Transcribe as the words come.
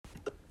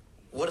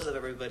What is up,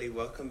 everybody?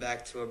 Welcome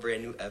back to a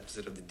brand new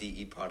episode of the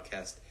DE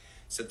Podcast.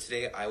 So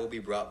today I will be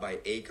brought by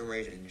Acom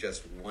Rage in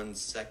just 1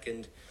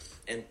 second.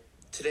 And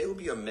today will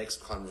be a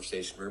mixed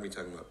conversation. We're going to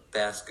be talking about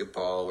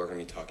basketball. We're going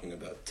to be talking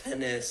about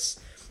tennis.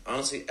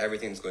 Honestly,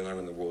 everything's going on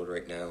in the world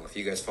right now. If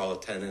you guys follow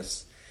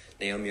tennis,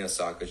 Naomi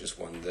Osaka just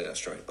won the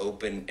Australian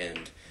Open.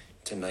 And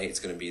tonight it's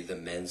going to be the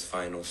men's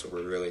final. So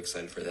we're really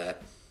excited for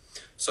that.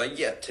 So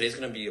today's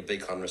going to be a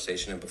big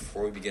conversation. And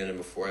before we begin and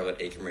before I let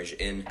Acom Rage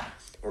in,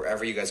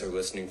 wherever you guys are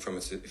listening from,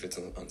 if it's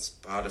on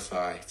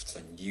Spotify, if it's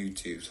on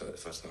YouTube, so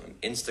if it's on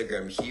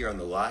Instagram, here on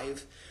the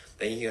live,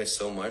 thank you guys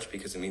so much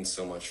because it means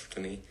so much to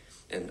me.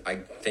 And I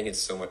think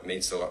it's so much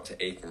made so up to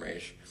Acom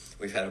Rage.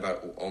 We've had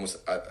about almost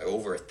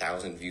over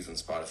 1,000 views on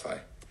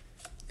Spotify.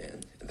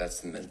 And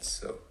that's immense.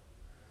 So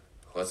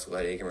let's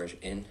let Acom Rage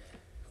in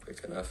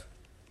quick enough.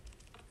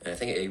 And I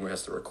think Acom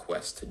has to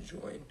request to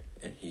join,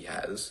 and he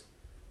has.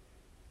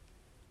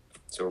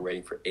 So we're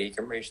waiting for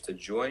Acom Rage to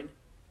join.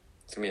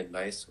 It's going to be a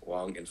nice,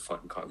 long, and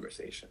fun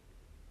conversation.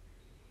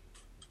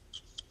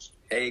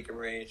 Hey, Acom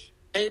Rage.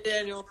 Hey,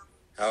 Daniel.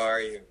 How are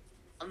you?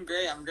 I'm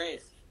great.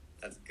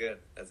 That's good.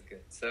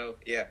 So,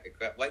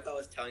 like I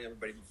was telling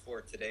everybody before,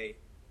 today,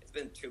 it's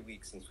been 2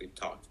 weeks since we've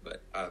talked,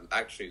 but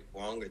actually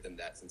longer than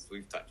that since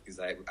we've talked because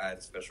I had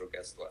a special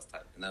guest last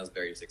time, and that was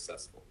very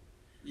successful.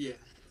 Yeah.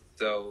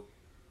 So,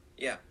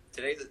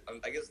 today,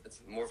 I guess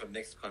it's more of a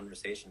mixed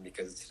conversation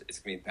because it's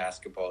going to be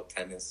basketball,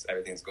 tennis,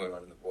 everything's going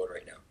on in the world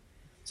right now.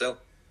 So,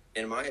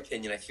 in my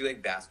opinion, I feel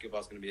like basketball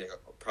is going to be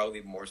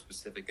probably more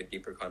specific, a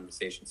deeper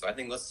conversation. So I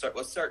think let's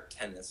start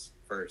tennis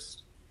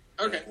first.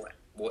 Okay.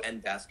 We'll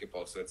end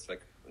basketball, so it's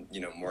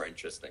more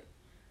interesting.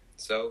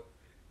 So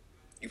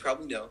you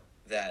probably know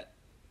that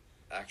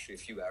actually a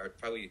few hours,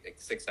 probably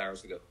 6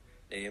 hours ago,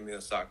 Naomi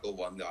Osaka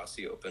won the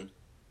Aussie Open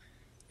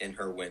in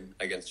her win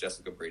against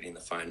Jessica Brady in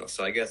the final.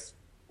 So I guess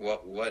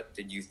what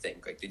did you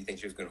think? Did you think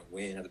she was going to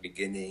win at the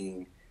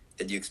beginning?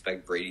 Did you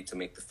expect Brady to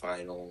make the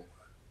final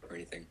or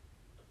anything?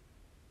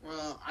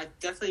 Well, I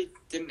definitely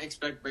didn't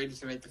expect Brady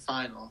to make the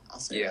final. I'll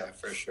say that. Yeah,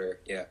 for sure.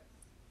 Yeah.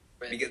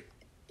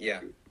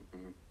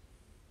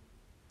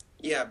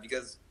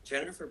 Because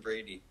Jennifer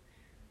Brady,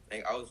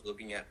 I was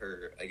looking at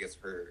her,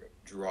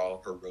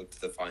 her road to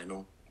the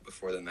final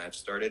before the match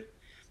started,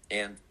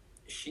 and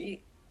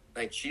she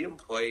didn't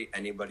play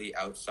anybody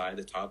outside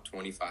the top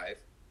 25,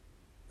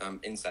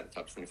 inside the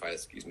top 25,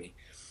 excuse me,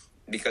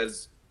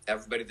 because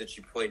everybody that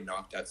she played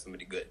knocked out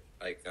somebody good.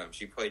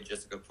 She played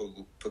Jessica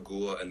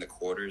Pegula in the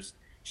quarters.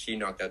 She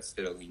knocked out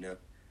Svitolina.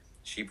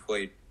 She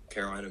played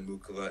Carolina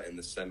Mukova in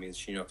the semis.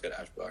 She knocked out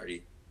Ash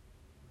Barty.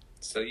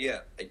 So,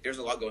 there's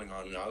a lot going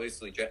on. And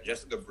obviously,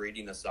 Jessica Brady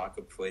and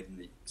Osaka played in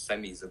the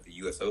semis of the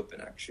U.S.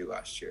 Open, actually,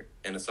 last year.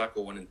 And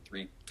Osaka won in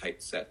 3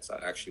 tight sets. I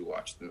actually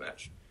watched the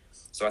match.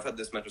 So I thought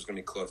this match was going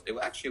to be close. It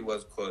actually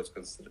was close,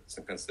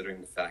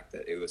 considering the fact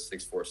that it was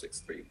 6-4,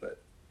 6-3. But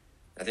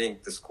I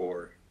think the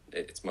score,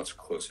 it's much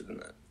closer than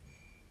that.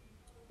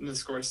 The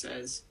score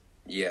says.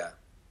 Yeah.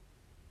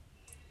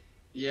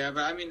 Yeah,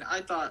 but I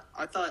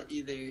thought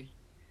either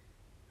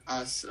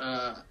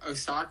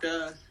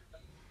Osaka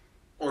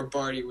or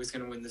Barty was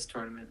going to win this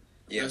tournament.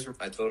 Yeah,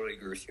 I totally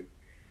agree with you.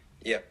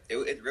 Yeah,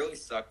 it really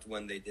sucked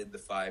when they did the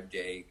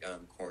 5-day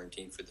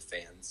quarantine for the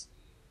fans.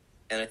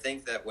 And I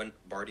think that when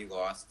Barty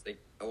lost,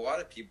 a lot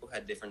of people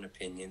had different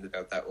opinions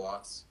about that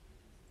loss.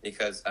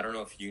 Because, I don't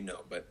know if you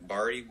know, but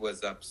Barty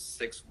was up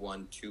 6-1,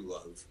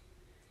 2-love.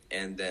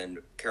 And then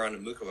Carolina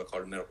Mukova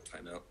called a medical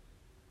timeout.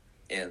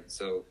 And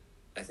so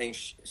I think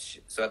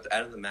so at the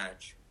end of the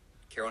match,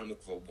 Carolina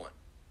Mukova won.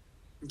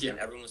 Yeah. And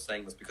everyone was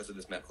saying it was because of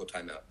this medical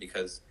timeout.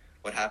 Because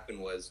what happened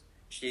was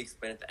she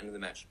explained at the end of the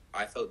match,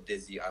 I felt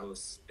dizzy, I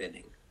was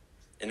spinning.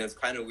 And it was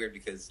kind of weird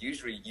because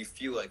usually you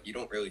feel like you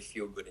don't really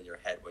feel good in your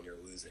head when you're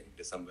losing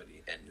to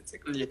somebody. And it's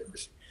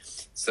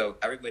So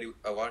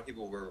a lot of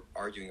people were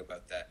arguing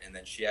about that. And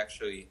then she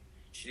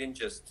didn't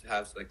just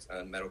have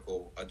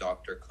a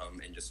doctor come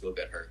and just look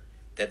at her.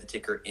 They had to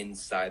take her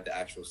inside the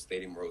actual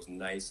stadium where it was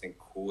nice and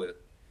cool.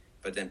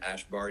 But then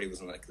Ash Barty was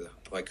in the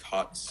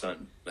hot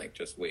sun,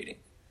 just waiting.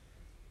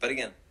 But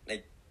again,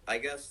 I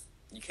guess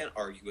you can't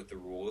argue with the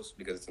rules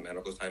because it's a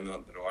medical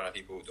timeout, but a lot of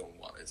people don't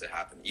want it to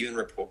happen.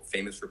 Even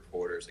famous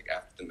reporters,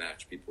 after the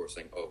match, people were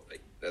saying,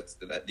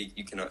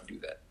 you cannot do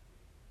that.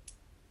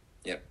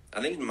 Yeah. I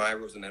think in my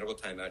rules, the medical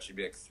timeout should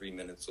be 3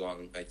 minutes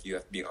long. You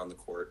have to be on the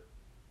court,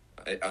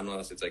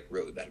 unless it's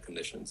really bad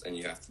conditions, and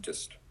you have to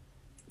just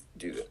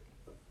do it.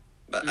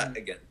 But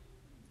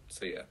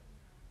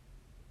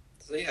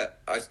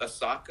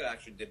Osaka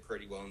actually did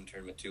pretty well in the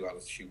tournament too.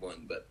 She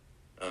won, but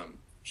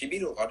she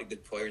beat a lot of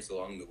good players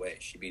along the way.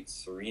 She beat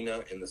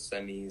Serena in the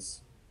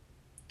semis.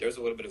 There was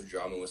a little bit of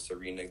drama with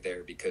Serena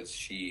there because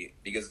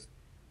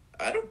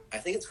I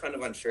think it's kind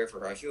of unfair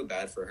for her. I feel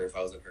bad for her if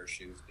I was in her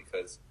shoes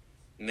because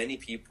many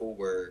people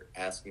were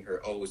asking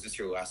her, "Oh, was this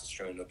your last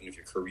Australian Open of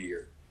your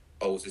career?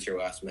 Oh, was this your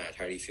last match?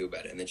 How do you feel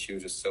about it?" And then she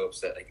was just so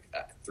upset.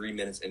 3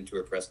 minutes into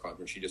her press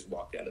conference, she just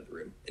walked out of the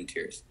room in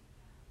tears.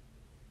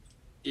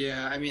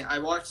 Yeah, I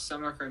watched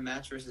some of her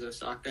match versus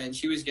Osaka, and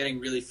she was getting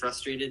really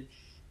frustrated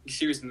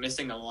she was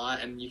missing a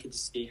lot, and you could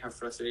see how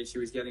frustrated she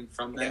was getting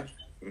from that.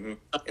 Yeah.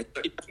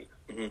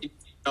 She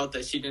felt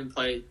that she didn't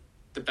play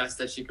the best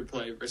that she could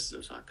play versus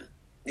Osaka.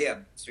 Yeah,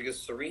 it's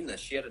because Serena,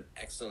 she had an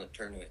excellent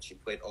tournament. She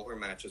played all her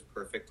matches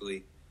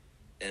perfectly.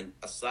 And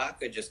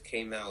Osaka just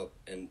came out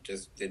and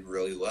just did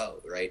really well,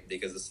 right?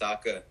 Because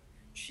Osaka,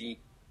 me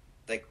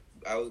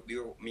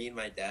and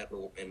my dad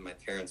and my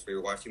parents, we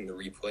were watching the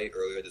replay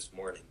earlier this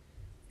morning.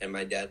 And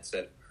my dad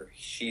said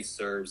she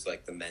serves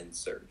like the men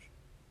serve.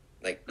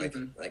 Like I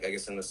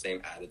guess in the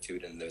same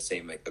attitude and the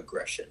same like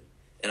aggression.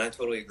 And I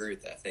totally agree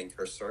with that. I think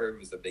her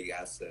serve is a big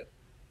asset.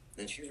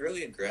 And she's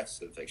really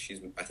aggressive. Like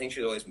I think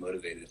she's always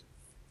motivated.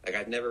 Like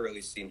I've never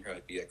really seen her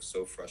like be like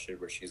so frustrated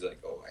where she's like,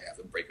 "Oh, I have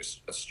to break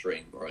a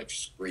string" or like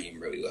scream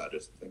really loud or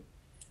something.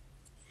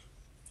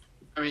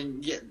 I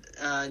mean,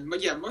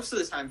 most of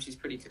the time she's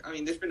pretty. I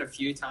mean, there's been a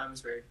few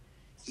times where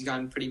she's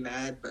gotten pretty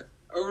mad, but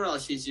overall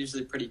she's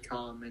usually pretty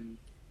calm, and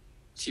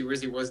she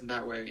really wasn't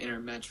that way in her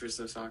match versus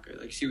Osaka.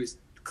 Like she was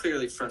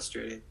clearly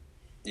frustrated.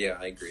 Yeah,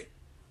 I agree.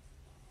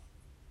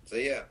 So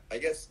yeah, I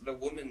guess the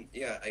woman.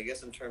 Yeah, I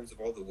guess in terms of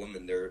all the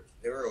women, there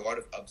were a lot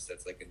of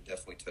upsets. I can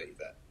definitely tell you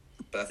that.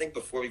 But I think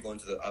before we go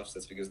into the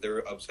upsets, because there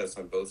were upsets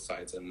on both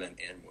sides, of men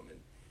and women,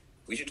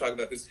 we should talk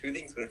about who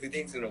thinks going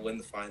to win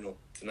the final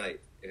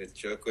tonight. If it's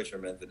Djokovic or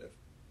Medvedev.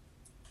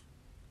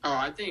 Oh,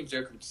 I think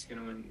Djokovic is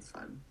going to win the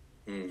final.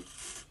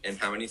 And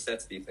how many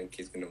sets do you think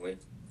he's going to win?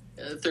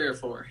 3 or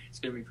 4. It's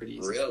going to be pretty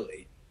easy.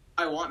 Really?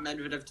 I want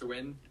Medvedev to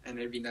win, and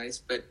it'd be nice,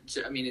 but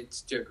I mean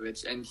it's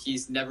Djokovic, and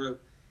he's never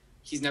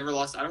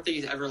lost. I don't think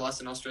he's ever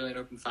lost an Australian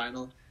Open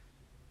final.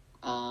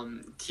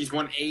 He's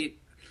won 8,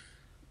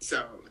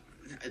 so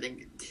I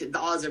think the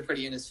odds are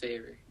pretty in his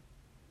favor.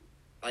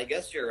 I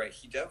guess you're right.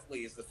 He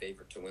definitely is the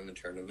favorite to win the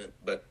tournament,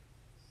 but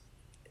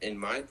in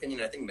my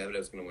opinion, I think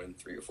Medvedev's going to win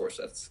 3 or 4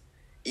 sets.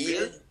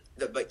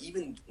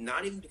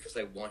 Not even because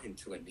I want him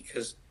to win,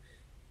 because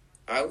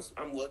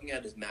I'm looking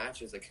at his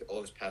matches, like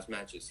all his past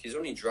matches. He's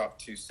only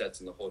dropped 2 sets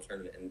in the whole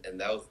tournament, and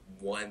that was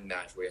one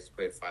match where he has to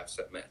play a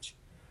 5-set match.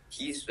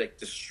 He's like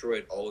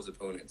destroyed all his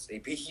opponents.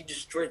 He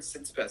destroyed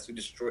Tsitsipas,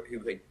 who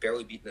like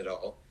barely beaten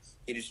Nadal.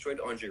 He destroyed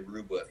Andre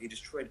Rublev. He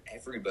destroyed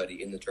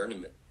everybody in the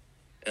tournament.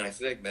 And I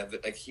feel like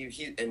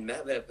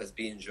Medvedev has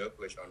beaten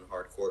Djokovic on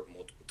hard court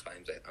multiple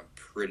times. I'm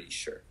pretty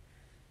sure.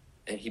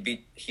 And he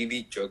beat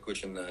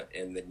Djokovic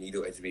in the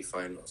Nitto ATP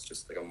finals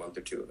just like a month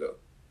or 2 ago.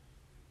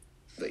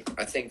 Like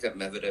I think that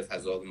Medvedev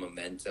has all the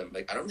momentum.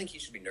 Like I don't think he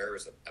should be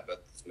nervous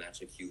about this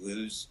match. If you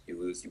lose, you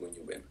lose. You win,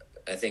 you win.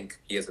 I think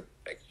he has a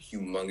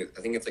humongous.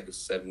 I think it's like a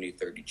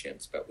 70-30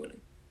 chance about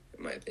winning,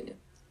 in my opinion.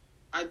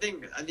 I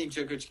think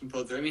Djokovic can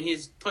pull through. I mean,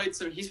 he's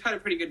had a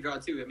pretty good draw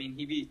too. I mean,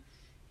 he beat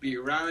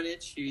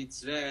Raonic, he beat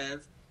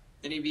Zverev,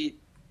 then he beat,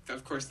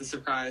 of course, the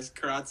surprise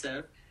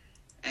Karatsev,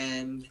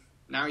 and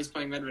now he's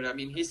playing Medvedev. I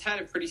mean, he's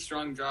had a pretty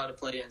strong draw to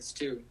play against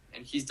too,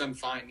 and he's done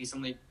fine. He's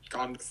only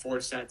gone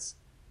 4 sets,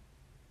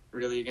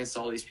 really, against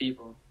all these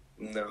people.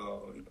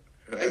 No.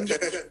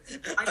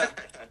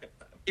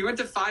 He went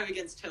to 5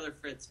 against Taylor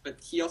Fritz, but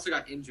he also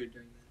got injured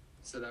during that.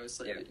 So that was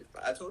slightly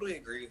different. I totally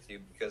agree with you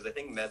because I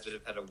think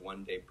Medvedev had a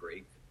 1-day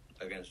break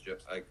against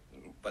Djokovic,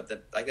 but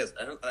I guess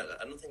I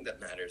don't think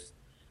that matters.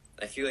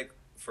 I feel like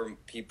for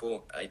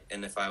people,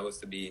 and if I was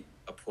to be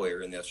a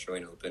player in the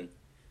Australian Open,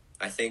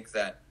 I think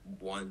that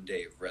 1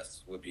 day of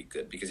rest would be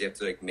good because you have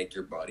to like make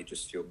your body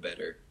just feel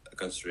better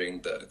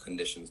considering the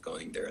conditions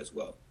going there as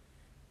well.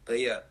 But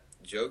yeah,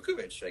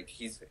 Djokovic, like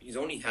he's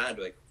only had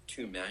like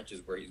 2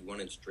 matches where he's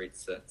won in straight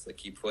sets. Like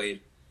he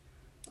played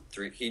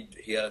 3.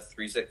 He had a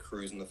 3-set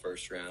cruise in the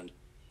first round.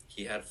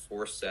 He had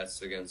 4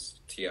 sets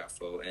against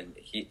Tiafoe, and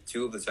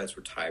 2 of the sets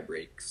were tie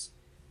breaks.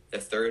 The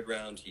 3rd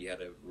round, he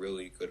had a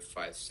really good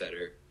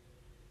 5-setter.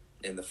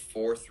 In the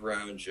 4th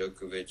round,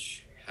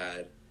 Djokovic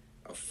had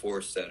a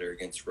 4-setter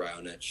against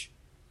Raonic.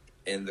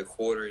 In the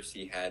quarters,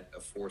 he had a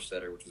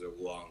 4-setter, which was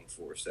a long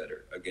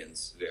 4-setter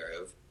against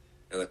Zverev.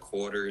 In the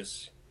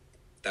quarters,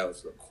 that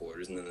was the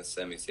quarters, and then the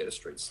semis, he had a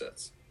straight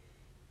sets.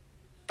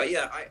 But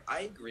yeah,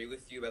 I agree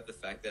with you about the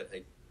fact that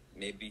like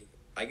maybe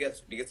I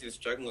guess because he was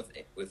struggling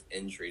with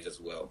injuries as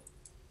well.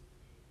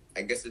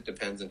 I guess it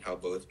depends on how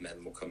both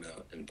men will come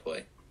out and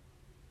play.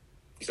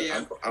 So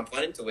yeah. I'm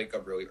planning to wake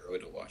up really early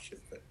to watch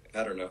it, but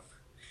I don't know.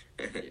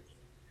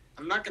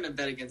 I'm not gonna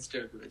bet against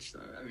Djokovic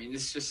though. I mean,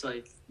 it's just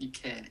like you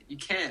can't.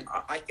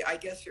 I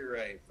guess you're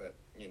right, but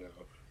you know.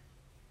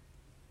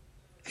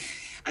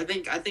 I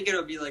think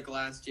it'll be like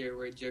last year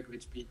where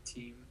Djokovic beat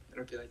Thiem.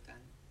 It'll be like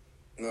that.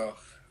 No,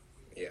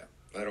 yeah,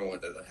 I don't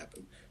want that to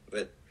happen.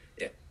 But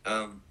yeah,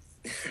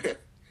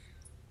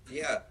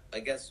 yeah. I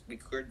guess we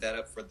cleared that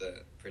up for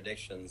the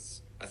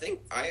predictions.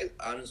 I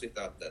honestly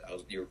thought that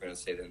you were going to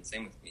say that. And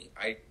same with me.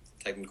 I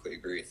technically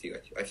agree with you.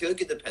 I feel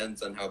like it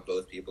depends on how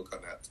both people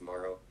come out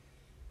tomorrow.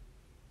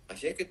 I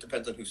feel like it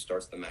depends on who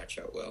starts the match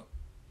out well.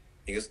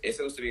 Because if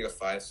it was to be a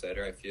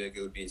 5-setter, I feel like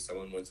it would be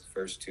someone wins the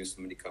first 2,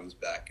 somebody comes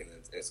back, and then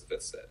it's a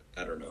 5th set.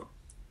 I don't know.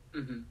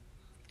 Mm-hmm.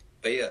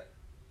 But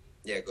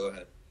yeah, go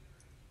ahead.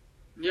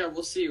 Yeah,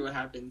 we'll see what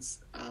happens.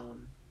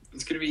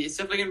 It's gonna be. It's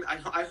definitely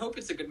gonna. I hope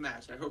it's a good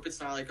match. I hope it's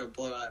not like a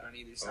blowout on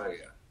either side. Oh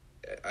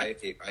yeah, I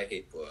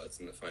hate blowouts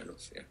in the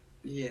finals. Yeah.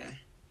 Yeah.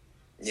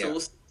 Yeah. So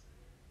we'll,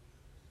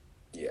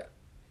 yeah.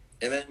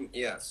 And then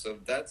so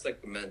that's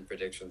like the men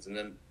predictions, and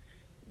then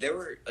there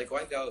were like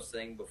I was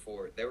saying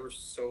before, there were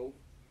so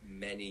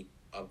many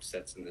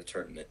upsets in the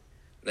tournament.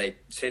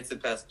 Like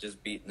Tsitsipas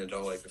just beat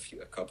Nadal like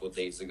a couple of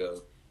days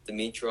ago.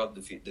 Dimitrov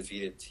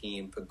defeated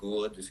Team.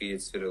 Pegula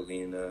defeated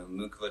Svitolina.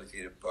 Mukova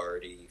defeated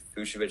Barty.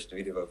 Fucsovics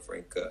defeated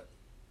Wawrinka.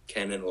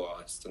 Kenin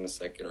lost in the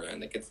second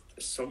round. Like there's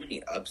so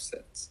many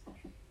upsets.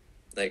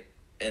 Like,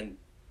 and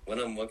when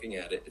I'm looking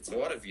at it, it's a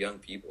lot of young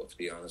people. To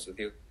be honest with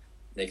you,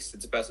 like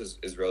Tsitsipas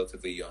is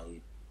relatively young.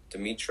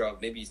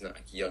 Dimitrov, maybe he's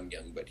not young,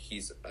 but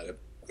he's at a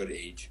good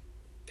age.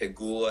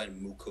 Pegula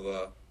and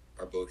Mukova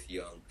are both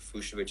young.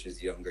 Fucsovics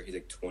is younger. He's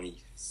like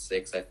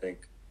 26, I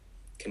think.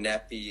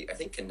 Kanepi, I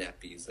think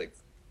Kanepi is like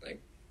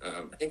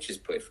I think she's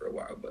played for a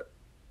while, but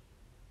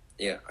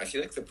yeah, I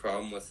feel like the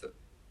problem with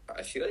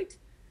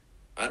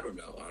I don't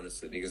know,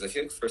 honestly, because I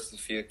feel like for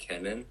Sofia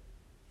Kenin,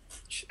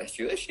 I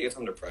feel like she gets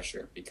under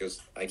pressure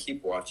because I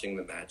keep watching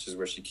the matches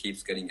where she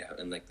keeps getting out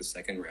in like the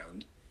second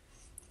round.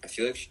 I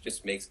feel like she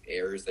just makes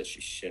errors that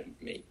she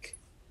shouldn't make.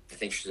 I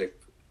think she's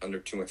like under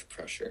too much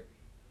pressure.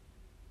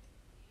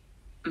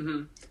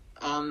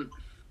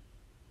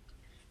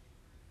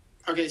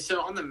 Okay,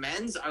 so on the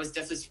men's, I was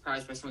definitely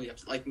surprised by some of the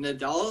upsets. Like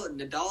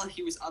Nadal,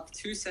 he was up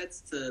 2 sets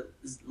to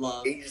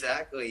love.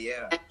 Exactly,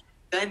 yeah. And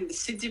then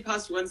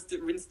Tsitsipas wins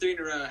 3 in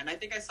a row, and I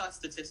think I saw a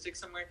statistic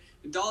somewhere.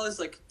 Nadal is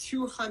like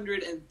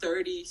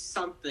 230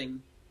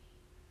 something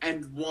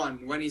and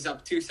 1 when he's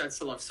up 2 sets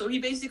to love. So he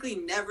basically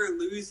never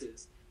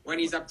loses when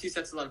he's up 2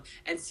 sets to love.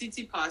 And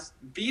Tsitsipas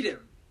beat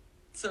him.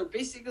 So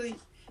basically,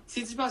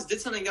 Tsitsipas did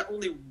something that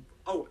only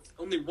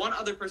one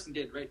other person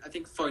did, right? I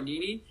think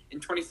Fognini in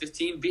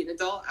 2015 beat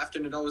Nadal after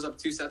Nadal was up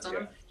 2 sets on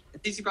him.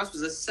 And Tsitsipas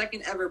was the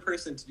second ever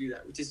person to do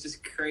that, which is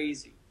just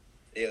crazy.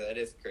 Yeah, that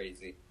is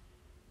crazy.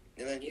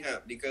 And then,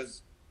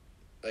 because,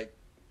 like,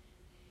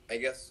 I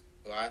guess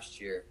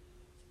last year,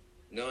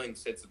 knowing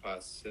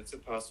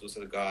Tsitsipas was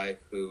a guy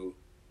who,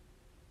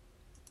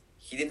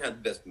 he didn't have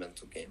the best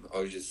mental game.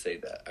 I'll just say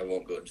that. I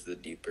won't go into the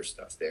deeper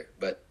stuff there.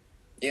 But,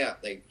 yeah,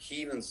 like,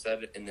 he even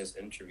said it in his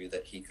interview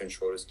that he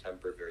controlled his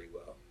temper very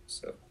well.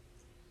 So,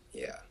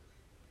 yeah.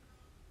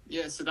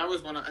 Yeah, so that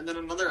was one. And then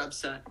another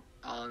upset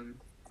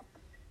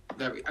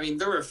there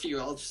were a few.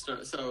 I'll just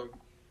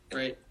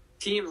right.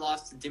 Team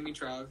lost to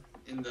Dimitrov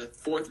in the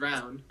 4th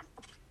round.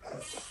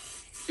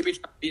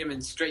 Dimitrov beat him in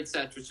straight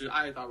sets, which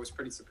I thought was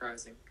pretty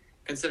surprising,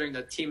 considering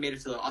the team made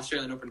it to the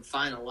Australian Open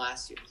final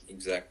last year.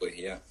 Exactly,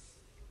 yeah.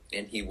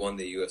 And he won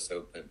the U.S.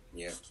 Open,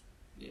 yeah.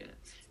 Yeah.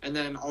 And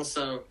then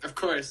also, of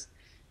course,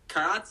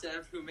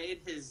 Karatsev, who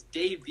made his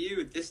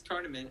debut this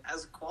tournament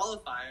as a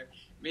qualifier,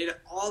 made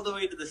it all the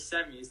way to the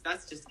semis.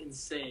 That's just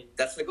insane.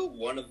 That's like a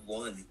 1 of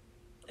 1.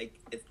 Like,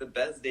 it's the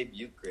best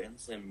debut Grand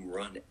Slam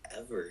run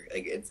ever.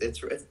 Like, it's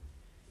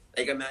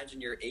like,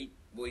 imagine you're 8.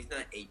 Well, he's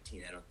not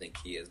 18. I don't think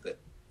he is, but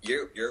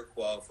you're a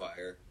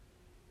qualifier.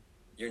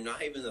 You're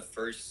not even the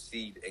first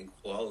seed in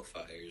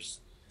qualifiers.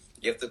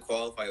 You have to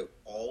qualify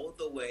all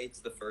the way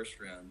to the first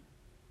round,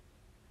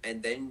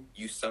 and then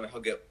you somehow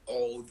get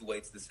all the way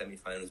to the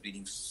semifinals,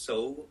 beating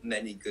so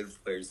many good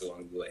players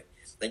along the way.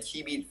 Like,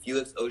 he beat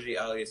Felix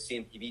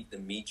Auger-Aliassime, he beat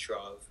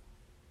Dimitrov.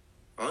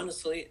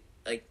 Honestly,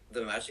 like,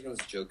 the match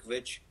against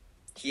Djokovic,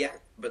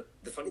 but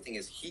the funny thing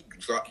is, he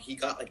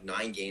got like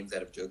 9 games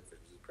out of Djokovic.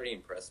 It was pretty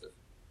impressive.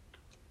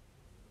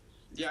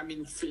 Yeah, I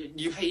mean,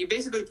 you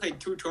basically played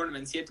 2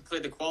 tournaments. You had to play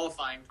the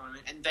qualifying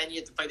tournament, and then you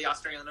had to play the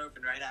Australian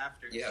Open right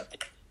after. Yeah.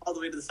 All the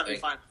way to the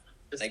semifinals.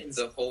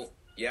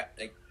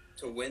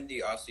 To win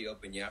the Aussie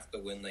Open, you have to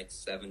win like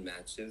 7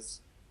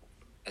 matches.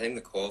 I think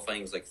the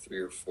qualifying was like 3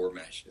 or 4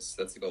 matches.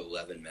 So that's like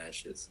 11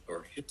 matches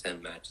or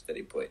 10 matches that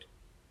he played.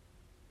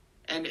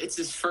 And it's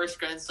his first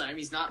Grand Slam.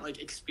 He's not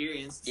like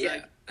experienced.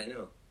 Yeah, I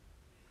know.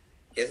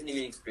 He hasn't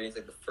even experienced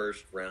like the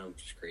first round,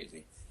 which is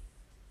crazy.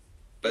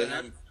 But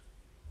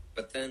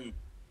then,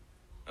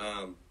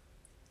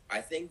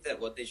 I think that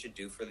what they should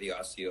do for the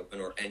Aussie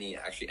Open or any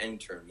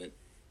tournament,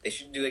 they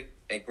should do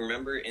like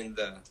remember in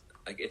the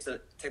it's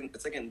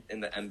like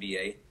in the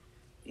NBA,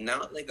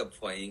 not like a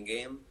playing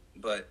game,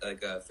 but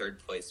like a 3rd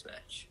place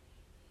match.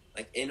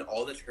 Like in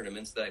all the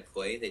tournaments that I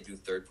play, they do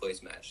 3rd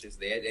place matches.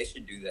 They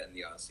should do that in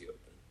the Aussie Open.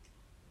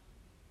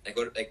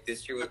 Like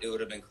this year, it would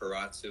have been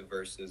Karatsev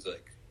versus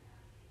like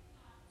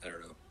I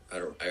don't know. I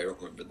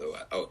don't remember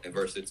and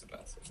versus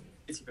Tsitsipas.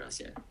 Tsitsipas,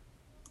 yeah.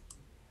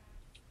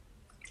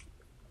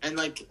 And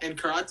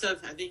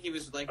Karatsev, I think he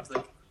was like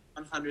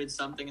 100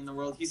 something in the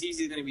world. He's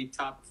easily going to be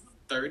top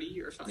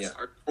 30 or something. Yeah,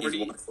 or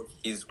 40.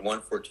 He's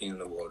 114 in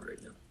the world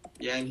right now.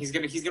 Yeah, and he's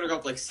gonna go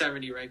up like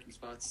 70 ranking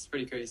spots. It's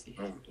pretty crazy.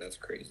 Oh, that's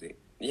crazy.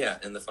 Yeah,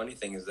 and the funny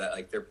thing is that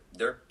like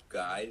they're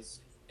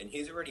guys, and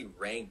he's already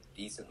ranked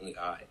decently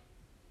high.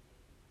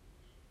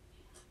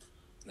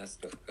 That's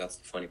the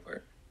funny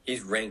part.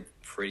 He's ranked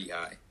pretty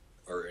high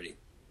already.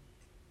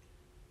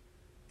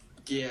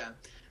 Yeah.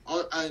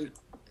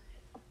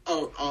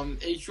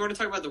 If you want to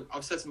talk about the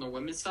upsets on the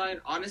women's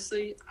side,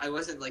 honestly, I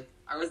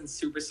wasn't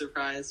super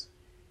surprised.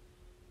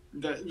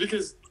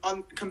 Because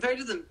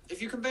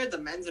if you compare the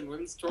men's and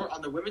women's tour,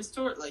 on the women's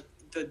tour, like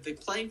the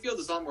playing field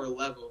is a lot more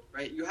level,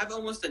 right? You have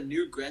almost a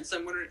new Grand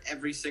Slam winner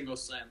every single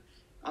slam.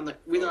 On the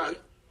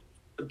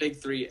the big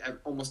three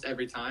almost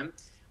every time.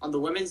 On the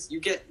women's, you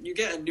get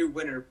a new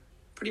winner,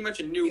 pretty much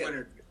a new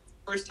winner,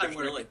 first time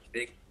winner.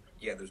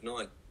 There's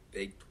no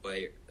big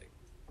player.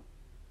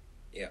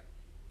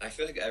 I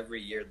feel like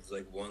every year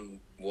there's one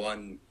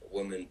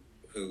woman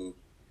who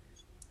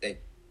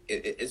it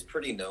is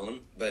pretty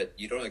known, but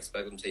you don't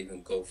expect them to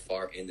even go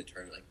far in the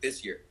tournament. Like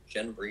this year,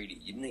 Jen Brady,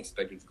 you didn't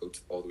expect her to go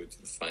all the way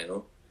to the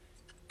final.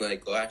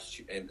 Like last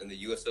year, and in the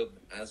U.S. Open,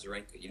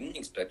 Azarenka, you didn't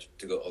expect her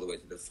to go all the way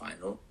to the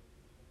final.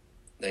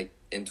 Like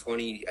in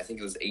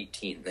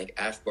 2018, like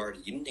Ash Barty,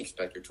 you didn't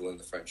expect her to win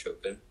the French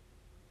Open,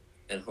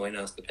 and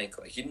Helena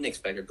Ostapenko, like you didn't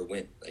expect her to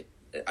win. Like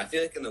I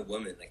feel like in the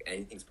women, like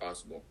anything's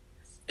possible.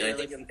 And I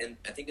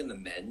think in the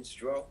men's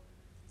draw,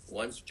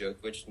 once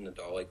Djokovic and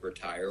Nadal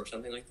retire or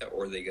something like that,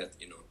 or they get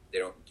they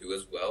don't do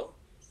as well,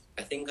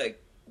 I think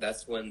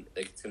that's when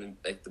it's gonna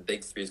the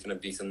big three is gonna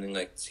be something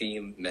like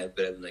Team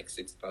Medvedev and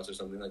Tsitsipas or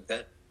something like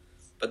that.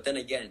 But then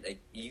again,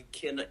 you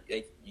cannot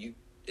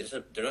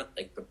they're not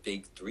the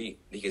big three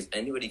because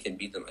anybody can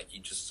beat them. Like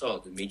you just saw,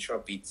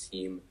 Dimitrov beat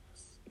Team,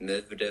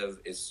 Medvedev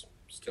is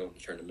still in the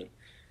tournament.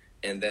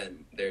 And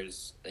then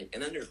there's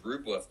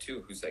Rublev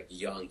too, who's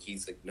young.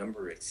 He's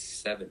number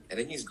 7. I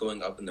think he's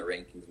going up in the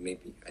rankings,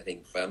 maybe. I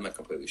think, but I'm not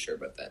completely sure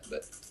about that.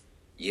 But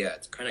yeah,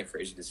 it's kind of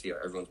crazy to see how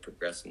everyone's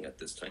progressing at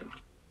this time,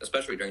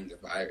 especially during the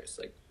virus.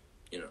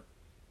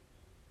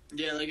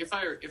 Yeah, if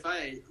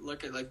I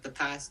look at the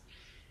past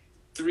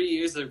 3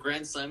 years of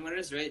Grand Slam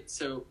winners, right?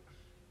 So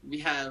we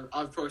have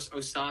of course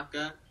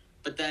Osaka,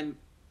 but then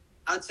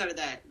outside of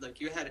that,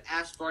 you had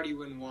Ash Barty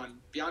win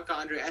 1, Bianca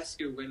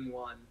Andreescu win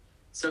 1.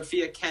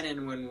 Sophia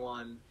Kenin win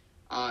 1,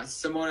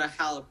 Simona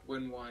Halep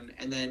win 1,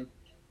 and then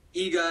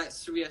Iga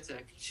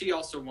Swiatek, she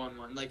also won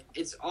 1.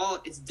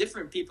 It's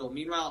different people.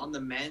 Meanwhile, on the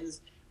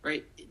men's,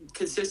 right,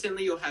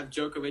 consistently you'll have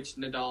Djokovic,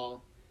 Nadal,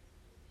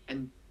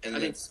 and I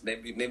think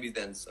maybe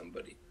then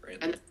somebody, right?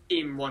 And the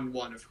team won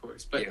 1, of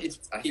course. But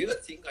I feel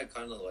that team I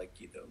kind of like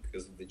you though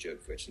because of the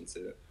Djokovic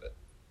incident,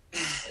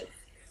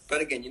 but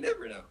again, you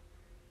never know.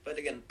 But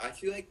again, I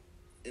feel like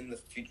in the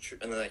future,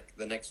 in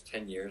the next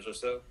 10 years or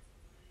so,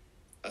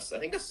 I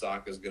think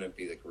Osaka's gonna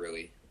be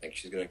really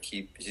she's gonna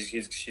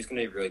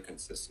be really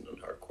consistent on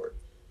hard court.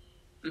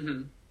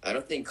 Mm-hmm. I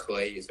don't think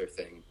clay is her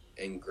thing,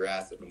 and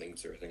grass I don't think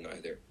it's her thing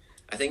either.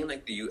 I think I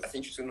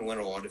think she's gonna win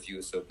a lot of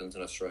U.S. Opens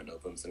and Australian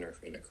Opens in her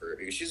career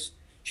because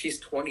she's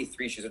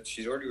 23.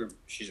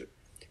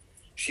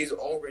 She's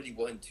already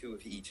won 2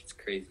 of each. It's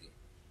crazy.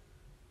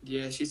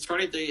 Yeah, she's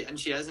 23 and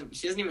she hasn't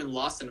even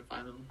lost in a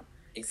final.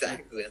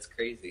 Exactly, that's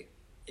crazy.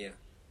 Yeah.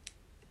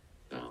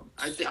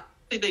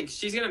 I think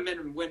she's gonna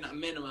win a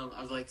minimum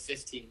of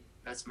 15.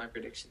 That's my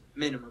prediction.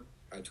 Minimum.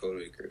 I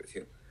totally agree with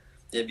you.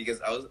 Yeah,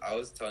 because I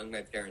was telling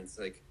my parents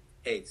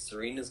hey,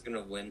 Serena's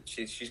gonna win.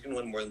 She's gonna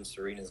win more than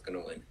Serena's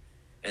gonna win,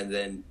 and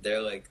then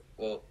they're like,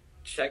 well,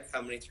 check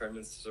how many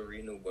tournaments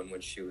Serena won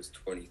when she was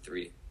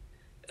 23,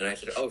 and I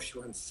said, oh, she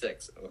won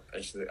 6.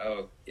 And she's like,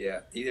 oh yeah,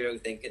 do you really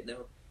think it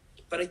now?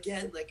 But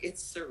again,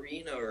 it's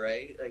Serena,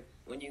 right?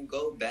 When you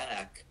go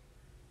back,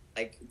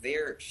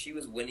 she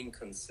was winning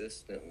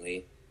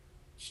consistently.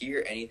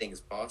 Here, anything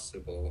is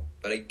possible.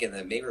 But again,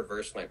 that may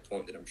reverse my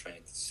point that I'm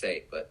trying to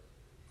say. But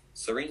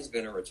Serena's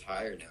going to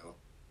retire now.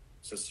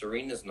 So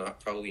Serena's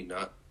not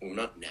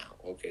now.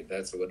 Okay,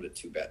 that's a little bit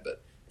too bad.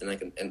 But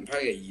in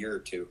probably a year or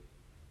 2.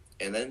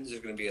 And then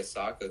there's going to be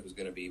Osaka who's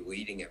going to be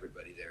leading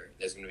everybody there.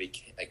 There's going to be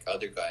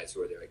other guys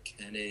who are there,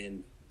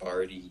 Kenin,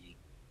 Barty,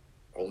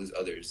 all these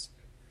others.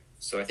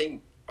 So I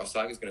think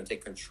Osaka's going to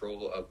take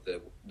control of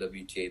the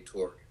WTA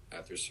Tour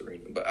after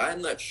Serena. But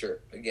I'm not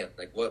sure. Again,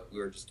 what we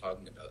were just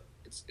talking about.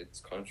 It's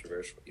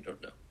controversial. You don't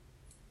know.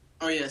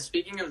 Oh yeah,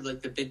 speaking of the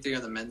big 3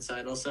 on the men's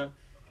side, also,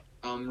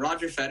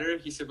 Roger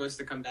Federer, he's supposed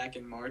to come back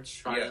in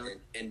March. Finally.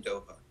 Yeah, in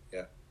Doha.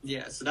 Yeah.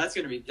 Yeah, so that's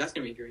gonna be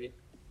great.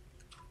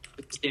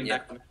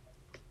 Back.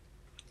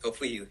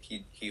 Hopefully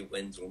he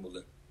wins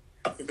Wimbledon.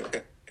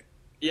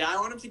 Yeah, I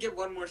want him to get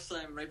one more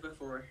slam right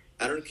before.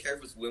 I don't care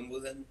if it's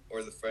Wimbledon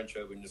or the French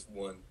Open, just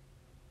one.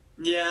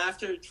 Yeah,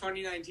 after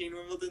 2019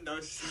 Wimbledon,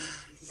 no.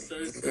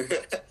 So.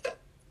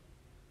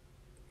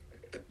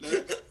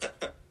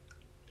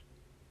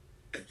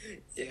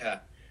 Yeah.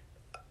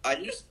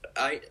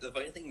 The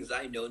funny thing is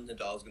I know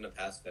Nadal's going to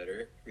pass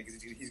Federer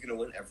because he's going to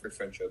win every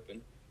French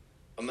Open.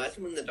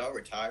 Imagine when Nadal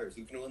retires,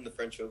 who's going to win the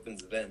French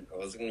Open's then?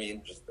 Oh, it's going to be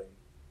interesting.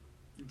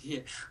 Yeah.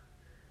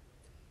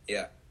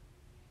 Yeah.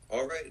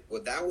 All right.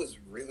 Well, that was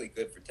really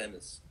good for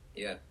tennis.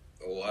 Yeah.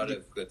 A lot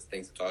of good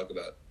things to talk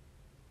about.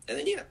 And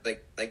then, yeah,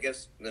 I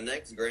guess the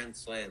next Grand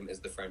Slam is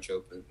the French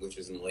Open, which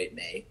is in late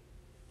May.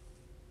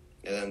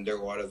 And then there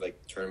are a lot of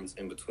tournaments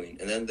in between.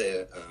 And then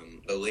the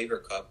Laver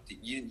Cup. Do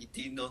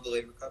you know the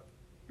Laver Cup?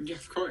 Yeah,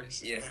 of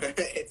course. Yeah,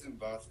 it's in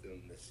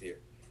Boston this year.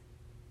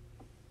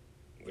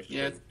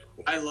 Yeah,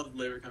 cool. I love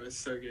the Laver Cup. It's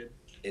so good.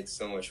 It's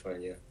so much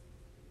fun, yeah.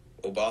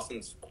 Well,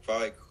 Boston's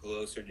probably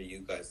closer to you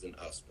guys than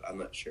us, but I'm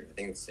not sure. I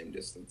think it's the same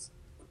distance.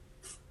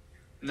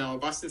 No,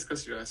 Boston's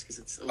closer to us because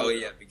it's. Oh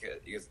yeah,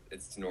 because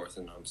it's north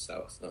and I'm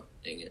south. Oh,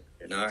 dang it!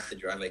 Now I have to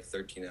drive like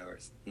 13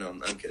 hours. No,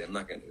 I'm kidding. I'm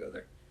not going to go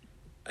there.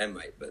 I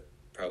might, but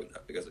probably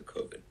not because of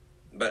COVID.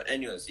 But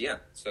anyways, yeah.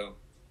 So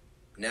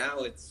now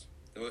it's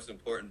the most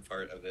important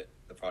part of the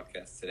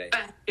podcast today.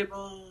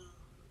 Basketball.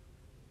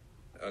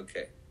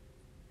 Okay.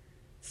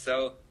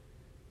 So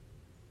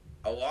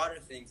a lot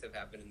of things have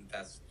happened in the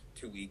past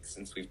 2 weeks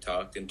since we've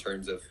talked in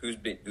terms of who's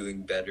been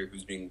doing better,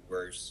 who's being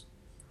worse,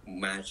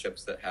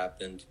 matchups that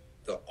happened,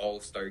 the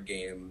All-Star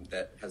game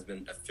that has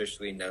been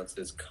officially announced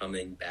as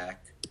coming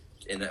back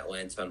in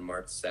Atlanta on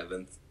March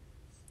 7th.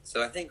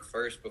 So I think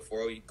first,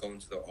 before we go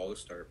into the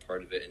All-Star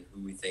part of it and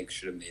who we think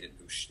should have made it,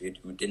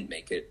 who didn't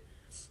make it,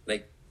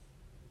 like,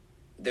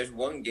 there's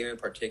one game in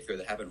particular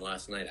that happened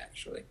last night,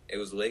 actually. It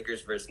was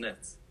Lakers versus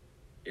Nets,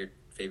 your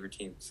favorite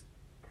teams.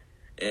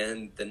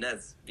 And the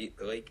Nets beat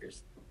the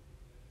Lakers.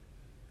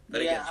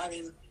 But Yeah, again, I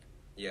mean,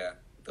 yeah,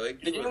 the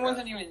Lakers.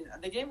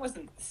 The game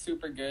wasn't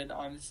super good,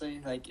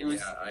 honestly. Like it was.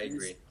 Yeah, I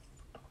agree.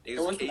 It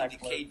wasn't that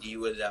close. KD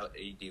was out.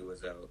 AD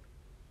was out.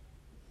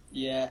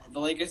 Yeah, the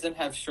Lakers didn't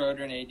have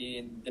Schroeder and AD,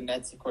 and the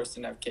Nets, of course,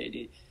 didn't have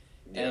KD.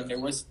 Yeah. And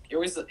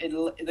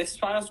the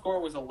final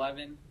score was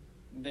 11.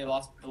 The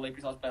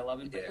Lakers lost by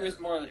 11, but Yeah.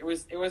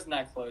 it wasn't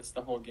that close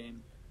the whole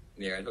game.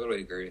 Yeah, I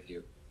totally agree with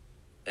you.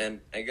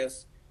 And I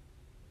guess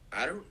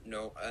I don't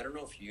know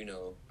if you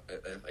know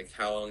like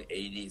how long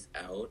AD's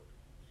out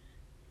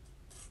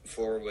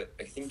for. What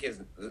I think is,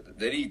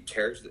 did he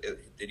tear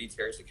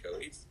his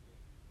Achilles?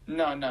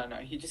 No.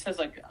 He just has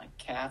like a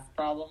calf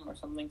problem or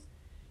something.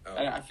 Oh.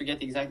 I forget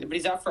the exact, but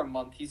he's out for a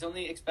month. He's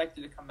only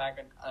expected to come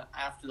back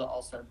after the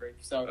All-Star break.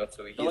 So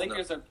the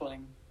Lakers are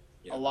playing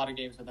a lot of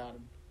games without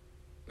him.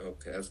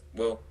 Okay,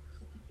 well,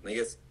 I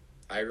guess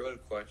I wrote a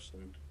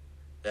question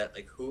that,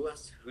 like, who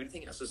do you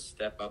think has to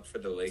step up for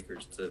the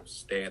Lakers to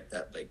stay at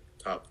that, like,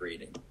 top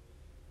rating?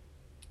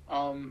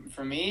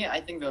 For me, I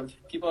think the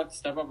people have to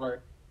step up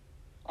are,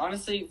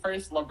 honestly,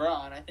 first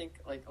LeBron. I think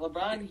like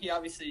LeBron, he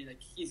obviously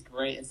like he's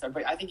great and stuff,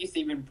 but I think he has to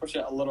even push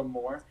it a little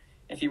more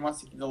if he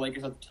wants to keep the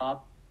Lakers at the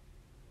top.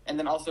 And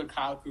then also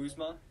Kyle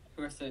Kuzma,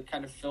 who has to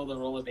kind of fill the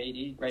role of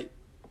AD, right?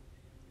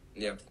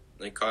 Yeah,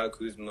 like Kyle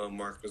Kuzma,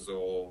 Marc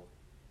Gasol,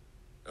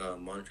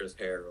 Montrezl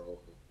Harrell,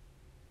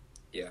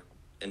 yeah,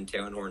 and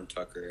Taylor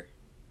Horton-Tucker.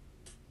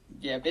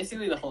 Yeah,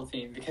 basically the whole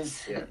team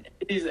because Yeah.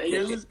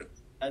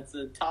 that's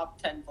a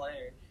top 10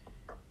 player.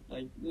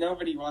 Like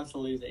nobody wants to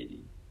lose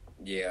AD.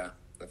 Yeah,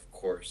 of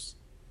course.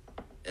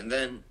 And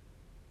then,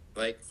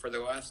 like, for the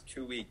last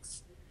 2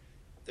 weeks,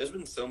 there's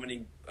been so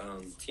many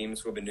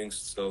teams who have been doing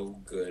so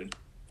good.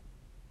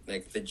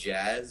 Like the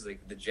Jazz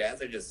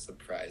are just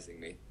surprising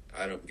me.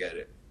 I don't get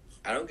it.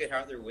 I don't get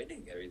how they're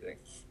winning everything.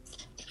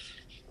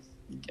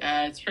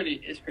 It's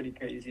pretty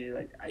crazy.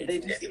 Like they're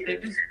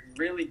just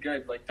really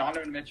good. Like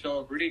Donovan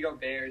Mitchell, Rudy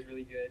Gobert is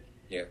really good.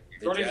 Yeah,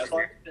 Jordan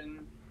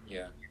Clarkson.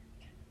 Yeah,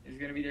 is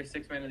going to be their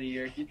sixth man of the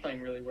year. He's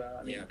playing really well.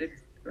 I mean,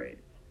 it's great.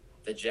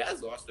 The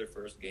Jazz lost their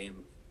first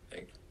game, I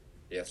think,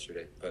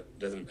 yesterday, but it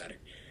doesn't matter.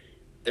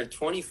 They're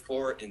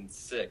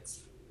 24-6.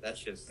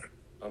 That's just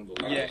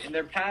unbelievable. Yeah, in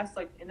their past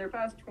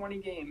 20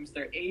 games,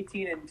 they're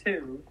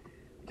 18-2,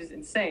 which is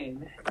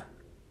insane.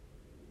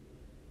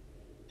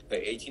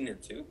 Like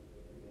 18-2?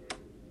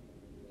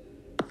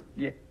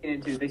 Yeah,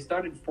 18-2. They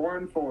started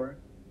 4-4.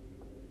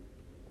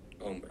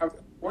 Oh my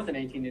god. More than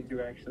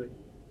 18-2 actually.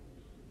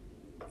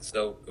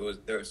 So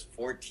there was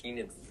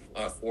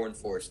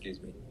 4-4,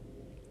 excuse me.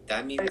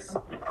 That means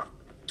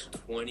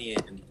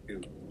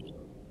 20-2.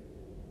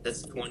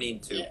 That's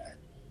 20-2. Yeah.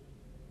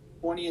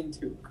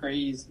 20-2.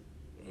 Crazy.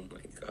 Oh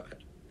my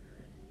god.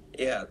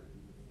 Yeah.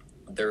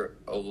 They're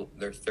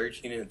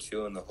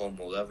 13-2 on the home,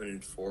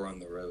 11-4 on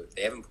the road.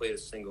 They haven't played a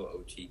single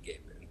OT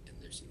game in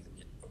their season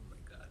yet. Oh my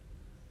god.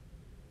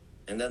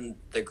 And then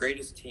the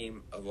greatest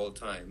team of all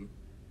time,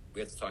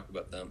 we have to talk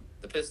about them,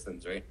 the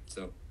Pistons, right?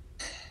 So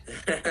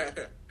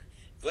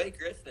Blake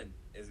Griffin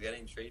is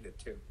getting traded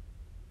too.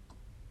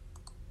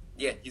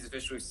 Yeah, he's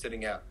officially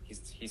sitting out.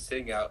 He's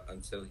sitting out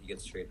until he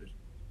gets traded.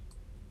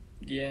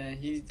 Yeah,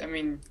 he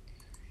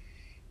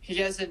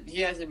hasn't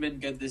been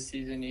good this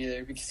season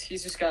either because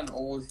he's just gotten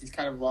old. He's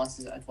kind of lost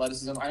his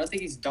athleticism. I don't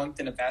think he's dunked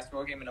in a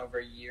basketball game in over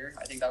a year.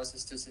 I think that was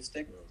his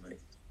statistic.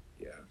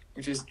 Yeah.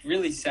 Which is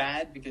really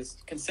sad because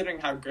considering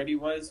how good he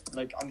was,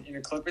 like in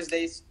the Clippers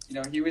days,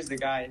 he was the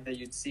guy that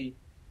you'd see.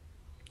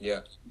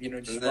 Yeah.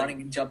 Just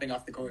running and jumping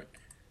off the court.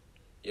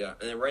 Yeah,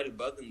 and then right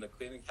above them, the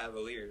Cleveland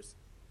Cavaliers,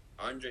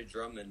 Andre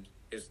Drummond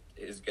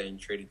is getting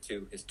traded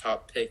too. His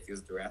top pick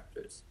is the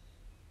Raptors.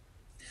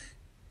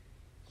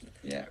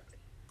 Yeah.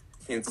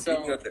 And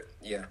So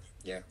yeah.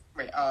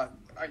 wait,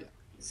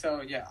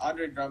 so yeah,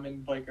 Andre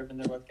Drummond, Blake Griffin,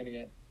 they're both gonna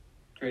get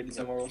traded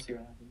somewhere. We'll see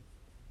what happens.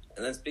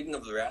 And then speaking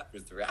of the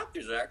Raptors are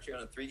actually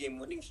on a 3-game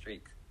winning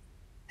streak.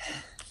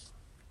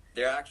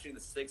 They're actually the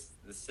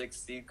sixth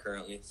seed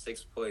currently,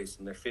 6th place,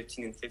 and they're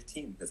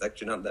 15-15. That's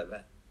actually not that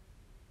bad.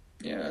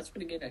 Yeah, that's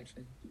pretty good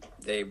actually.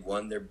 They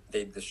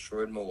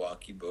destroyed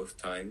Milwaukee both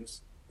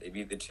times. They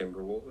beat the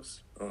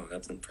Timberwolves. Oh,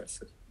 that's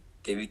impressive.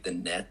 They beat the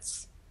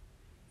Nets.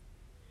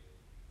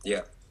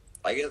 Yeah.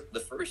 I guess the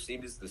first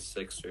seed is the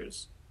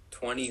Sixers.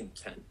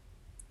 20-10.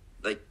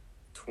 Like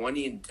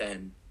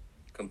 20-10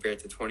 compared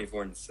to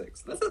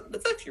 24-6.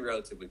 That's actually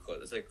relatively close.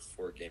 It's like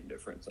a 4-game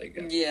difference, I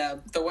guess. Yeah,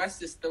 the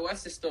West is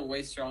still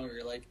way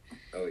stronger. Like,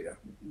 oh yeah.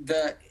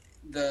 The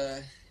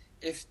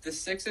if the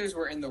Sixers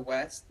were in the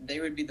West, they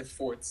would be the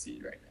 4th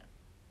seed right now.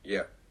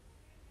 Yeah,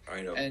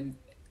 I know. And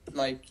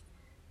like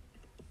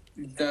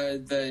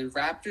the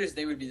Raptors,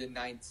 they would be the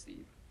 9th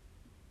seed.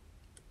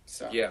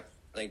 So yeah,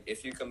 like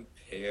if you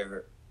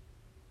compare,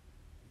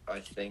 I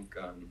think.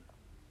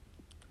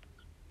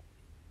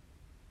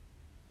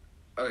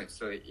 Okay,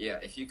 so yeah,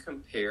 if you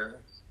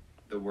compare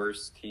the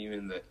worst team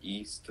in the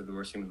East to the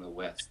worst team in the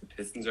West, the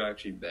Pistons are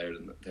actually better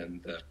than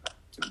the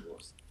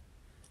Timberwolves.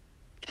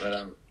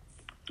 But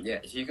yeah,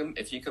 if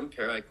you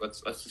compare like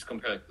let's just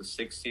compare like the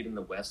 6th seed in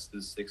the West to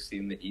the 6th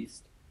seed in the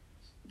East.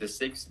 The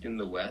 6th seed in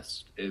the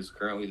West is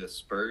currently the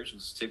Spurs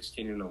with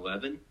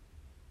 16-11.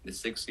 The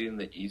 6th seed in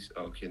the East.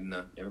 Oh, okay,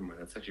 no, never mind.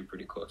 That's actually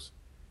pretty close.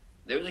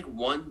 There was like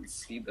one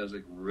seed that was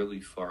like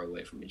really far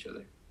away from each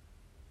other.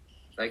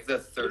 Like the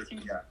third.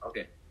 Yeah.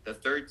 Okay. The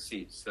 3rd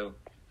seed. So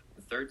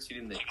the 3rd seed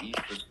in the East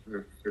is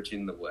 13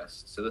 in the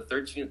West. So the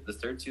third seed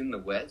in the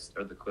West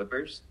are the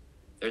Clippers.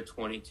 They're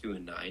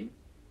 22-9.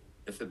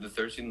 The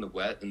 3rd seed in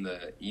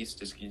the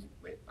East. Excuse me.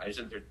 Wait, I just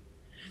said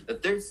the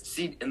 3rd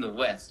seed in the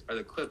West are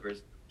the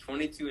Clippers.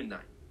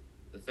 22-9.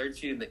 The 3rd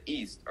seed in the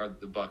East are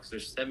the Bucks. They're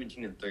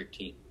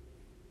 17-13.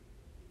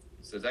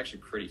 So it's actually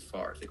pretty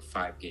far. It's like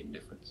 5-game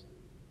difference.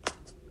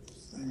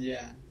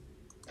 Yeah,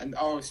 and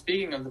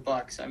speaking of the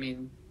Bucks, I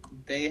mean,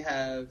 they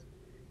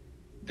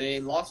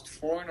lost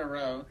 4 in a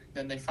row.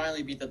 Then they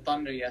finally beat the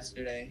Thunder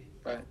yesterday,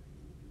 but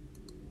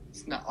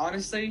it's not.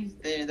 Honestly,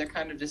 they're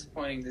kind of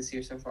disappointing this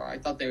year so far. I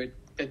thought they would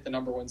pick the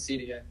number 1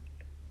 seed again.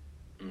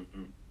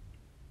 Mm-hmm.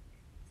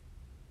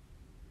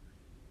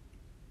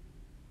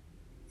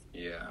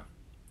 Yeah.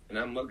 And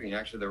I'm looking,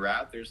 actually, the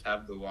Raptors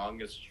have the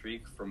longest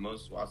streak for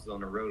most losses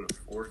on the road, a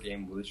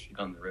 4-game lose streak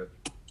on the road.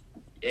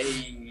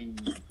 Yay!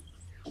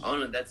 Oh,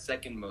 no, that's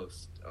 2nd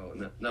most. Oh,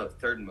 no,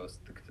 3rd most.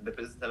 The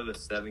Pistons have a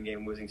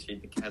 7-game losing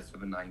streak. The Cats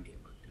have a 9-game.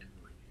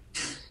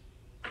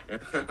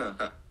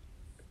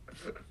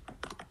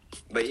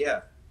 But,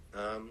 yeah.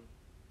 I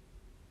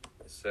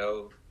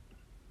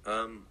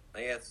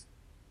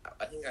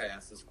think I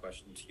asked this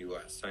question to you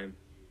last time.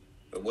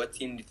 But what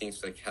team do you think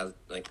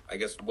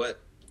what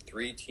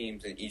 3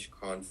 teams in each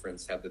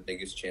conference have the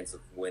biggest chance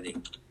of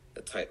winning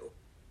the title?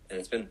 And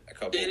it's been a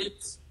couple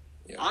weeks.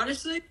 Yeah.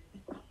 Honestly,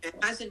 it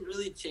hasn't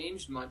really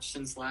changed much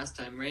since last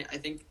time, right? I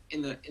think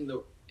in the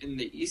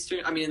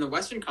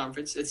Western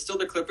Conference, it's still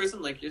the Clippers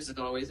and Lakers as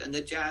always, and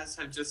the Jazz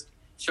have just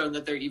shown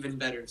that they're even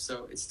better.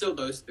 So it's still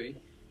those 3.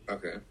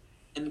 Okay.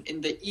 And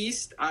in the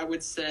East, I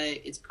would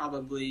say it's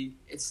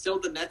still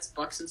the Nets,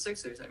 Bucks, and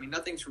Sixers. I mean,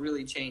 nothing's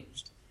really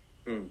changed.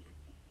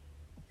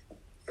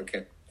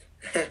 Okay.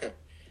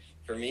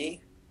 For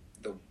me,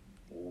 the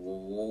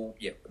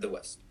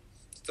West.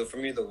 So for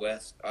me, the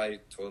West, I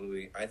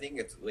think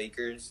it's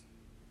Lakers,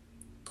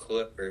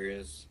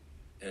 Clippers,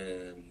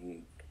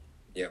 and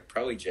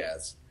probably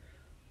Jazz.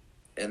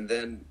 And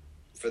then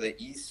for the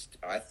East,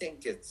 I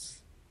think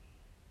it's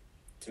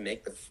to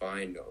make the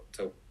final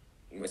to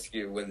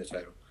win the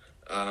title.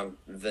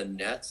 The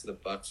Nets, the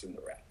Bucks, and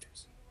the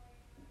Raptors.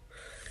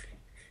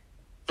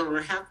 The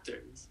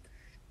Raptors.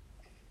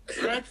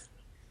 That's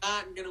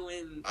not gonna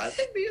win. I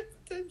think they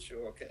have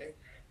potential. Okay.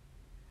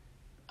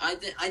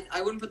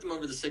 I wouldn't put them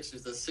over the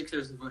Sixers. The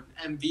Sixers would.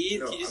 Embiid.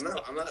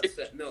 No, I'm not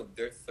upset. No,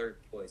 they're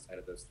 3rd place out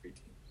of those 3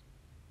 teams.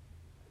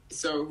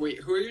 So wait,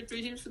 who are your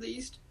 3 teams for the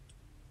East?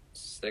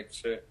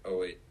 Sixers. Oh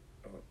wait.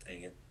 Oh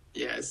dang it.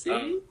 Yeah.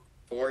 See.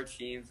 4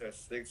 teams are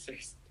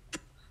Sixers.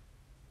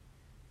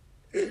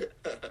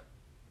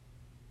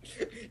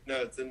 No,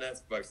 it's the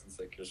Nets, Bucks, and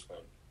Sixers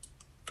one.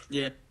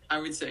 Yeah, I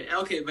would say.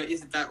 Okay, but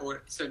is it that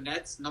order? So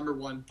Nets number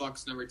 1,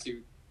 Bucks number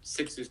 2,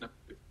 Sixers number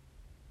 2.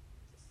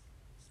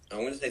 I'm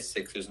going to say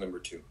Sixers number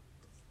 2.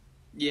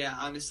 Yeah,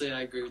 honestly,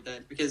 I agree with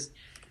that because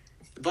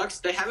the Bucks,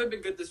 they haven't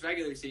been good this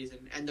regular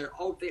season, and in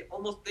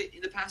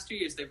the past 2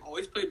 years they've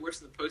always played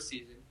worse in the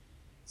postseason.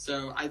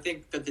 So I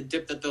think that the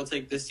dip that they'll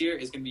take this year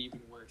is going to be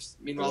even worse.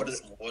 Meanwhile,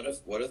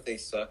 what if they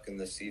suck in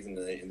the season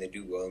and they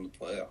do well in the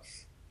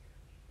playoffs?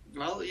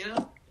 Well,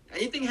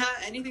 anything can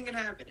happen. Anything can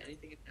happen.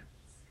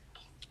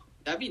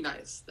 That'd be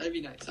nice. I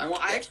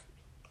actually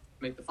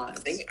make the finals.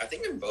 I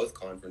think in both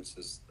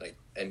conferences, like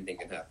anything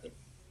can happen.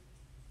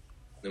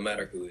 No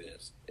matter who it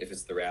is. If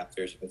it's the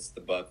Raptors, if it's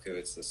the Bucks, if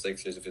it's the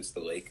Sixers, if it's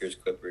the Lakers,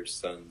 Clippers,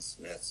 Suns,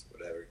 Nets,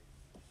 whatever.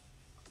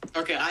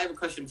 Okay, I have a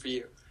question for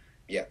you.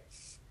 Yeah.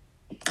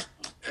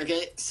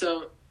 Okay,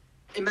 so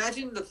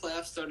imagine the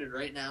playoffs started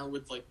right now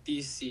with like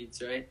these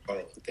seeds, right?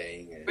 Oh,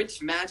 dang it.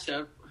 Which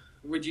matchup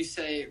would you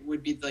say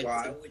would be like?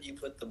 Why would you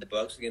put the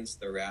Bucks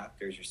against the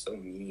Raptors? You're so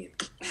mean.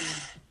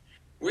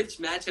 Which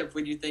matchup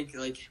would you think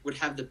like would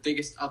have the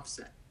biggest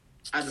upset?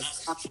 All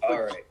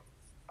right.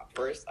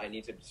 first, I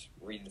need to just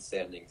read the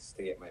standings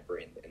to get my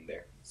brain in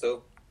there.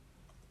 So,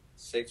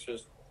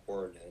 Sixers,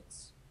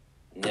 Hornets,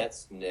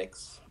 Nets,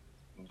 Knicks,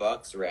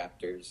 Bucks,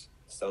 Raptors,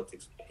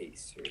 Celtics,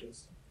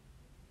 Pacers.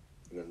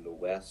 And then the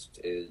West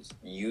is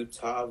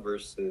Utah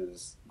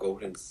versus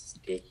Golden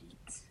State,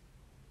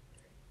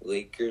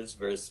 Lakers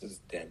versus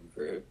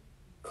Denver,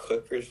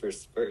 Clippers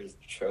versus Spurs,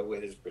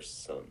 Trailblazers versus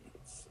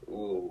Suns.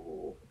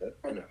 Ooh, that's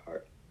kind of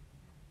hard.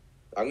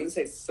 I'm going to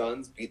say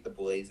Suns beat the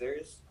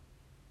Blazers.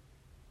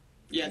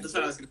 Yeah, that's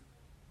what I was going to.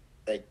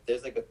 Like,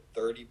 there's like a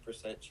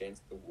 30%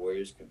 chance the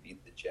Warriors could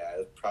beat the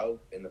Jazz, probably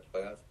in the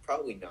playoffs.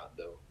 Probably not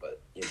though,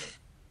 but you know.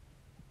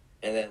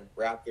 And then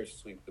Raptors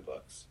sweep the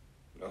Bucks.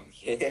 No, I'm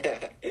kidding.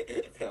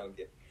 No, I'm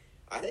kidding.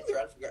 I think the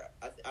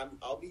Raptors.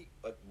 I'll be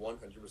like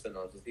 100%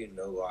 honest with you.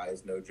 No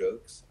lies, no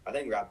jokes. I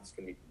think Raptors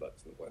can beat the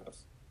Bucks in the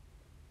playoffs.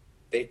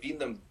 They've beaten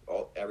them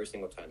every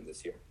single time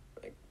this year.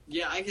 Like,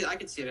 yeah, I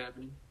could see it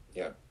happening.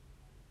 Yeah.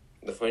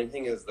 The funny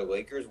thing is, the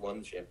Lakers won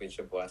the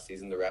championship last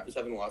season. The Raptors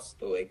haven't lost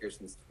to the Lakers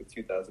since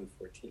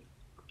 2014.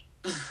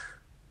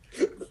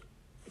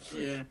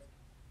 Yeah.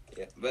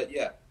 Yeah, but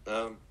yeah,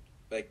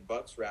 like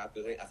Bucks,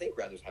 Raptors. I think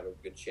Raptors have a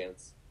good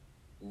chance.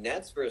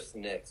 Nets versus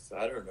Knicks.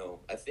 I don't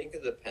know. I think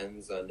it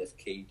depends on if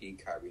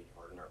KD, Kyrie, and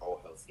Harden are all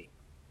healthy.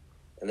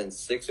 And then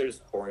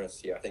Sixers,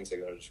 Hornets. Yeah, I think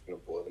they're just going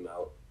to blow them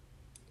out.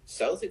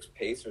 Celtics,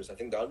 Pacers. I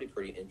think that would be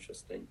pretty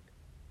interesting.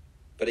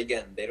 But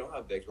again, they don't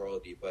have Victor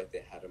Oladipo like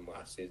they had him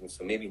last season,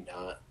 so maybe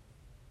not.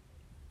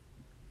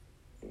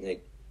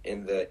 Like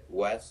in the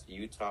West,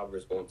 Utah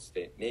versus Golden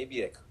State,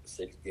 maybe like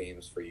 6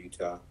 games for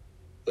Utah.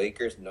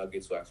 Lakers,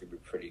 Nuggets will actually be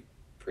pretty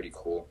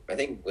cool. I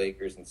think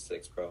Lakers in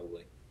 6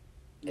 probably,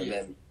 and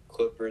then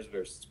Clippers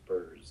versus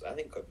Spurs. I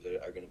think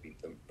Clippers are going to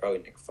beat them probably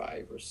in like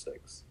 5 or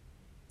 6,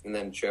 and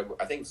then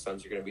I think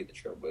Suns are going to beat the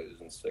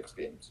Trailblazers in 6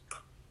 games.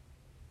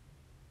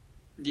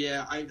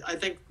 Yeah, I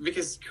think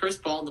because Chris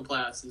Paul in the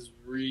playoffs is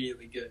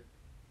really good.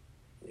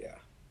 Yeah.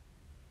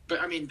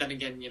 But, I mean, then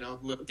again, you know,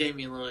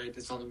 Damian Lillard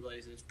is on the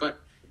Blazers.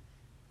 But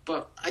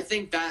I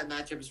think that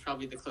matchup is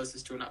probably the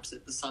closest to an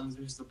upset, the Suns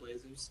versus the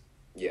Blazers.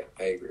 Yeah,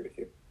 I agree with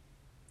you.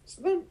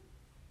 So then,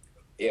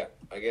 yeah,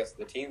 I guess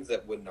the teams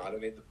that would not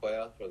have made the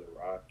playoffs are the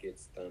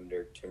Rockets,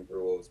 Thunder,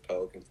 Timberwolves,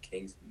 Pelicans,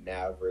 Kings,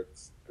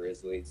 Mavericks,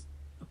 Grizzlies.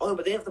 Oh,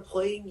 but they have the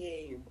playing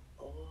game.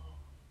 Oh.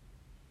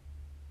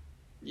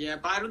 Yeah,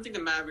 but I don't think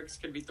the Mavericks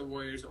can beat the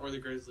Warriors or the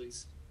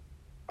Grizzlies.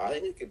 I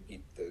think they could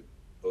beat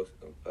both of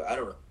them, but I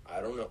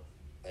don't know.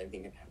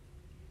 Anything can happen.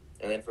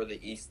 And then for the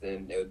East,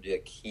 then it would be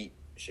like Heat,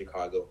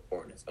 Chicago,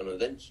 Hornets. Oh no,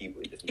 then Heat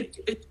would just make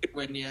it. Heat could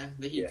win, yeah.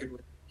 The Heat could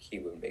win.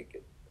 Heat would make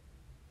it.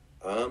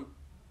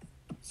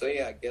 So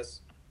yeah, I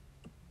guess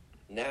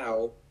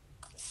now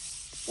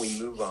we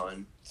move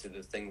on to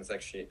the things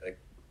actually like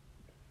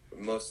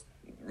most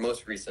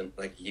recent,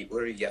 like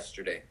literally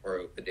yesterday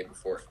or the day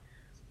before.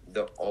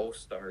 The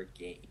All-Star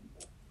game.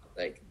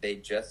 Like, they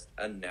just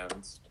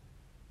announced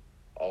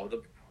all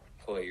the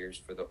players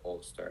for the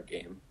All-Star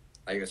game.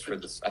 I guess for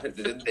this,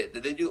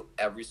 did they do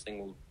every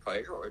single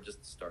player or just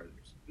the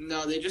starters?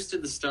 No, they just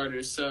did the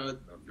starters. So,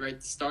 right,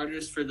 the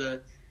starters for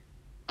the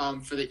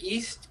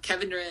East,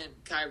 Kevin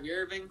Durant, Kyrie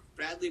Irving,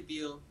 Bradley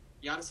Beal,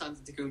 Giannis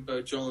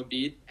Antetokounmpo, Joel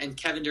Embiid, and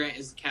Kevin Durant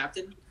is the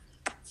captain.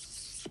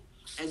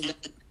 And then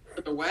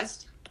for the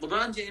West,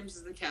 LeBron James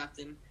is the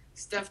captain.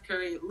 Steph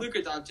Curry,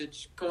 Luka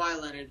Doncic,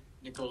 Kawhi Leonard,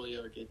 Nikola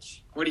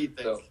Jokic. What do you think?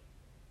 So,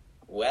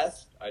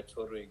 West, I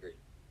totally agree.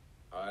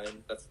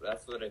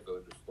 That's what I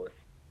voted for.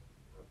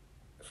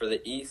 For the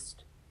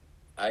East,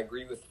 I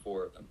agree with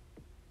 4 of them.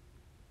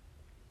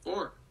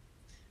 4?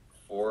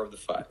 4 of the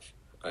 5.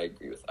 I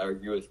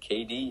agree with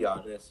KD,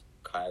 Giannis,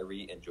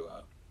 Kyrie, and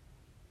Joel.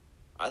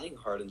 I think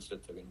Harden should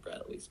have taken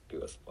Bradley's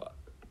Beal spot.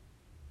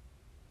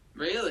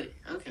 Really?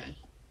 Okay.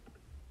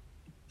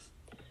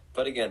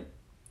 But again,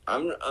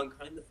 I'm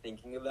kind of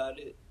thinking about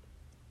it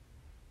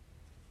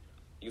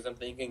because I'm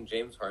thinking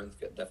James Harden's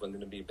definitely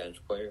going to be a bench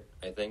player,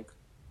 I think.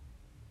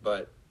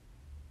 But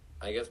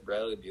I guess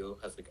Bradley Beal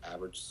has like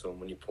averaged so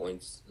many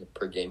points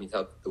per game. He's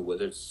helped the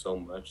Wizards so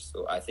much.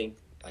 So I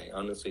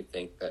honestly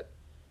think that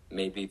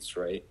maybe it's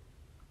right.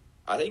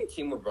 I think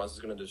Team LeBron is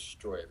going to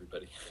destroy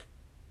everybody.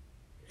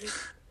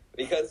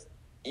 Because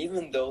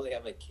even though they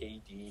have like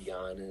KD,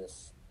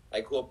 Giannis,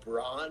 like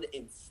LeBron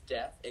and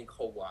Steph and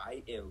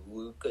Kawhi and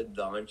Luka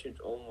Doncic,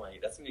 oh my,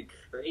 that's going to be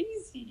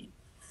crazy.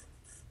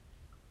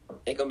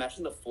 Like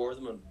imagine the 4 of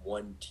them on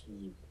one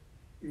team.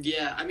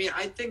 Yeah, I mean,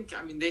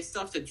 they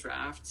still have to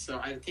draft, so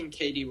I think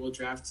KD will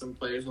draft some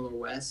players on the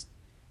West.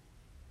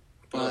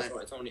 But no,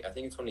 I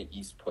think it's only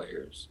East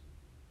players.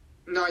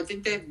 No, I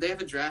think they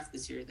have a draft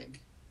this year, I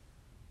think.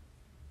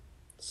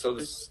 So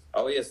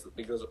yes,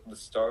 because the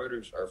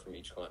starters are from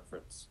each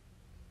conference,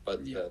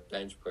 but the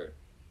bench player.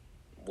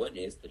 When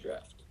is the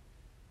draft?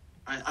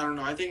 I don't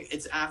know. I think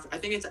it's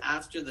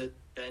after the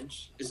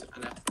bench is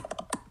announced.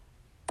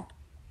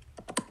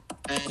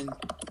 And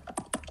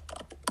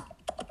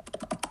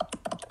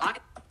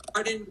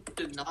Harden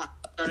did not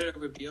start it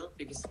over Beal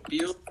because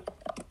Beal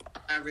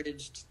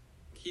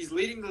he's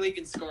leading the league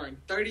in scoring,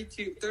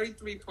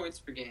 33 points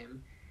per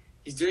game,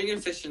 He's doing it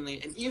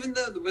efficiently, and even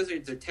though the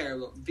Wizards are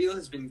terrible, Beal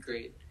has been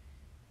great.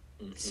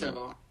 Mm-hmm.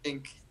 So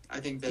I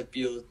think that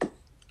Beal.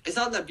 It's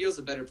not that Beal's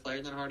a better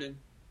player than Harden,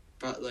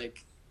 but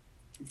like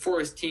for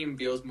his team,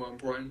 Beal's more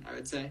important. I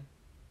would say.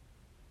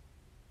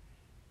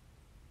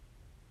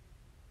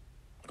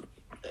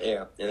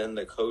 Yeah, and then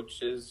the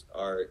coaches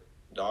are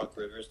Doc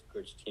Rivers, the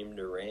coach Team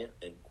Durant,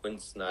 and Quinn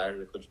Snyder,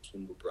 the coach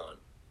Team LeBron.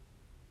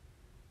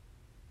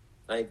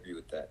 I agree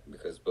with that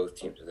because both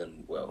teams are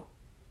done well.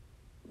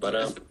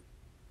 But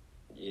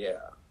yeah,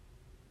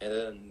 and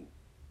then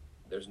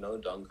there's no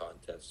dunk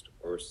contest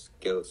or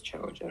skills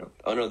challenge.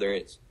 Oh no, there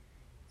is.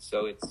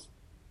 So it's.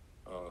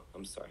 Oh,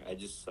 I'm sorry. I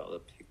just saw the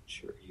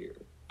picture here.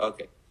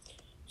 Okay,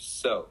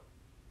 so.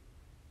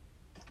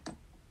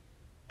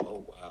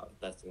 Oh wow,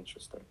 that's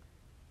interesting.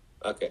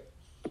 Okay,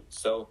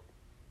 so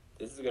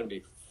this is going to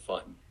be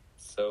fun.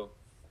 So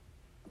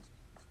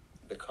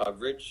the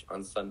coverage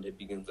on Sunday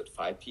begins at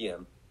 5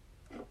 p.m.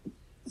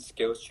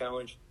 Skills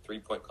challenge,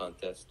 3-point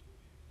contest.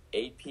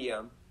 8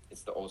 p.m.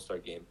 it's the All-Star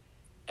game.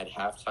 At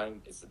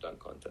halftime, it's the dunk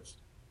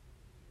contest.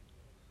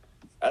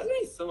 That's going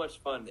to be so much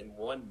fun in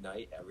one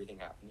night, everything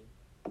happening.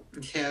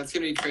 Yeah, it's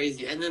going to be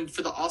crazy. And then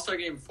for the All-Star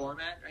game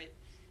format, right?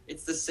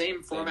 It's the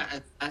same format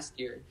as last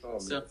year. Oh,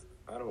 so man.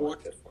 I don't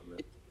like that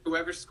format.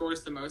 Whoever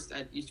scores the most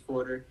at each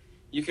quarter,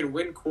 you can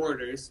win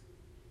quarters,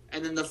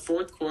 and then the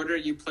fourth quarter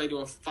you play to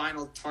a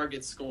final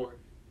target score.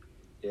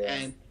 Yeah.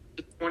 And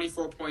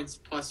 24 points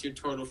plus your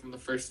total from the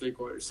first 3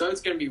 quarters. So it's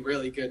going to be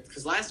really good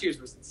because last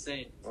year's was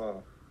insane.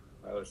 Oh,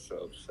 I was so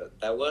upset.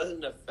 That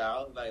wasn't a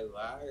foul by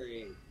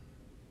Lowry.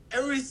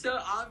 It was so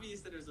obvious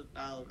that it was a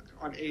foul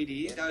on AD.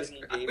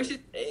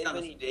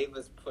 Anthony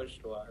Davis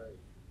pushed Lowry.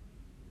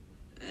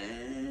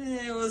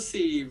 We'll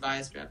see.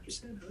 Bias Raptor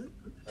said.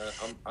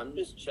 I'm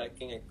just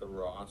checking at the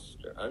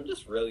roster. I'm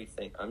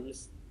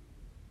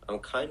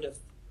kind of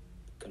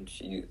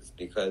confused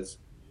because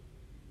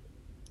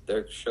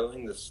they're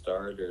showing the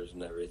starters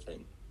and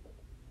everything.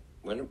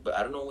 But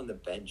I don't know when the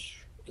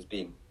bench is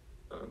being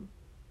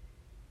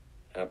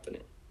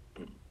happening.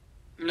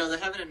 No, they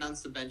haven't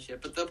announced the bench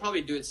yet, but they'll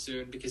probably do it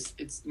soon because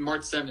it's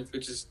March 7th,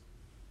 which is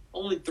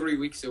only 3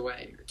 weeks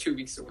away or 2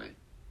 weeks away.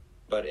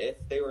 But if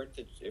there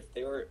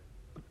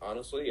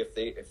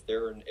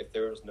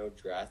was no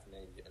draft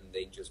and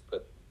they just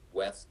put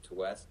west to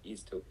west,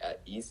 east to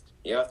east,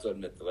 you have to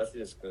admit the West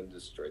is just going to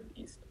destroy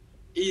the East.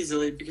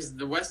 Easily, because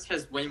the West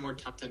has way more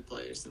top 10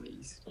 players than the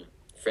East.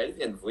 Fred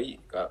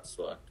VanVleet got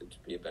selected to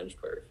be a bench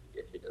player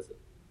if he does it.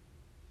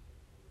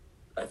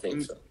 I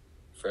think so.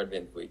 Fred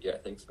VanVleet, yeah, I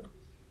think so.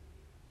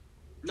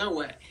 No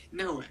way.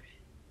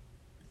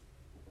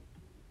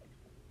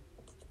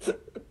 I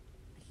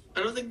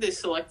don't think they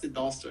selected the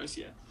All-Stars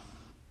yet.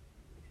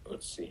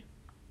 Let's see.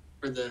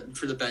 For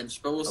the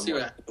bench, but we'll see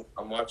what happens.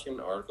 I'm watching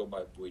an article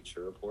by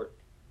Bleacher Report.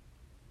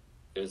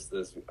 There's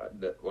this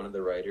one of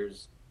the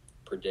writers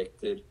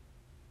predicted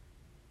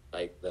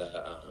like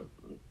the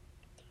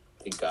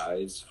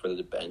guys for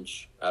the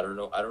bench. I don't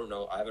know.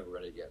 I haven't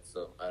read it yet,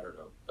 so I don't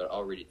know. But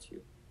I'll read it to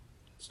you.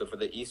 So for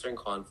the Eastern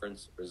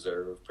Conference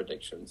reserve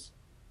predictions,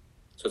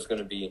 so it's going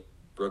to be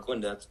Brooklyn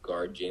Nets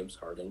guard James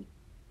Harden,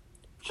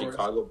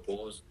 Chicago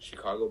Bulls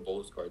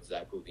guard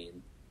Zach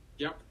LaVine.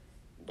 Yep.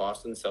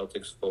 Boston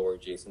Celtics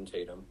forward Jason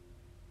Tatum.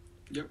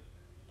 Yep.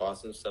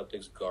 Boston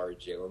Celtics guard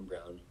Jaylen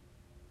Brown.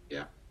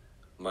 Yeah.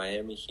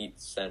 Miami Heat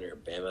center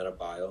Bam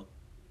Adebayo.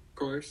 Of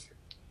course.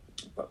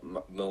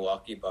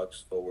 Milwaukee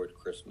Bucks forward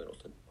Chris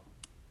Middleton.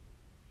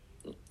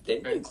 They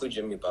didn't include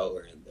Jimmy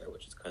Butler in there,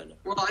 which is kind of...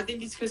 Well, I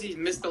think it's because he's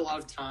missed a lot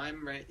of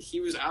time, right?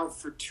 He was out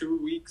for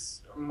 2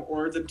 weeks,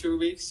 more than 2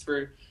 weeks,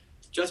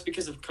 just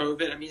because of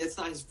COVID. I mean, it's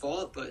not his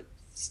fault, but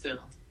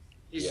still.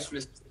 He's just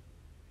missed.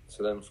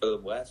 So then for the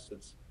West,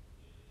 it's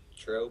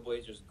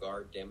Trailblazers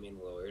guard Damian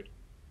Lillard.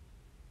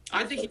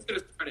 I think he should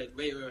have started.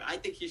 Wait. I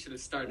think he should have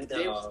started.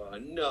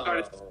 No.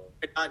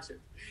 Gotcha.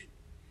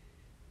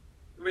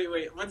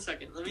 Wait, 1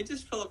 second. Let me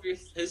just pull up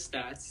his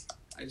stats.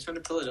 I just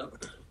want to pull it up.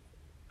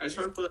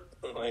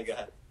 Oh my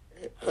god.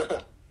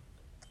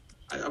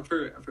 I'll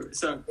prove it.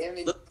 So,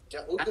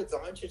 Luka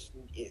Doncic,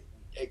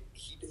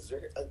 he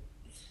deserves.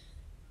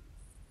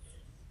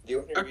 The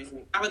only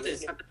reason. How about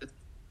this?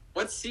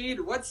 What seed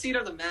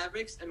are the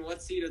Mavericks and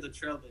what seed are the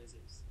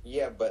Trailblazers?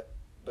 Yeah, but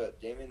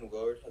Damian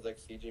Lillard has like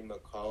CJ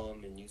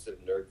McCollum and Yusuf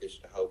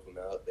Nurkic to help him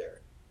out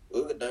there.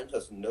 Luka Doncic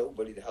has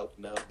nobody to help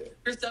him out there.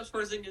 Kristaps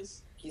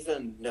Porzingis. He's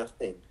done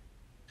nothing.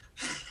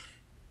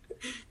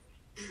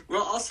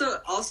 Well,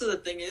 also the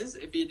thing is,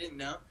 if you didn't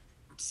know,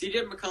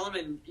 CJ McCollum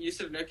and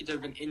Yusuf Nurkic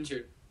have been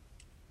injured.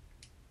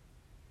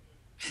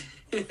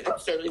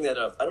 Stop setting that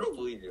up. I don't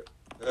believe you.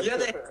 Yeah,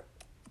 they.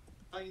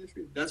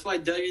 That's why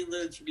Damian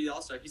Lillard should be the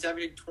All-Star. He's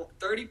averaging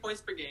 30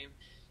 points per game.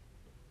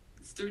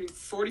 He's doing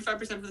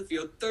 45% from the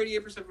field,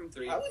 38% from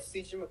three. How is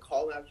CJ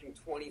McCollum averaging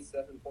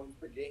 27 points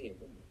per game?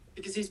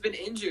 Because he's been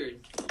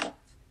injured.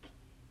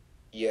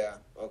 Yeah.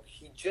 Oh,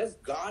 he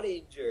just got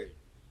injured.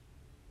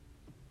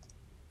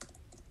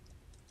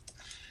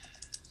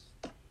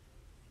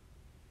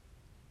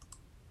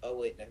 Oh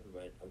wait, never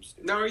mind. I'm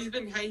stupid. No, he's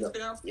been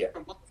out.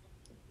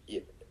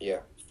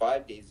 Yeah.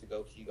 5 days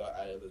ago, he got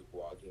out of his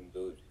walking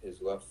boot.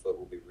 His left foot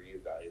will be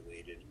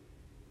reevaluated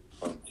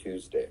on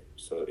Tuesday,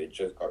 so it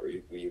just got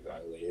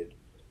reevaluated.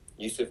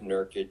 Yusuf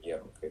Nurkic, yeah,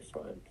 okay,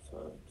 fine.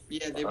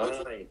 Yeah, they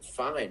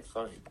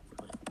fine.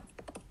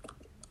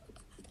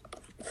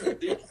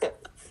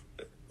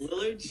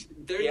 Lillard,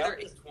 He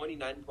averaged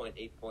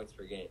 29.8 points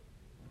per game.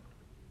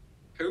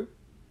 Who?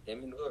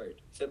 Damian Lillard.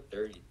 He said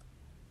 30.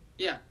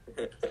 Yeah.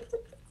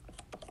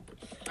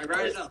 I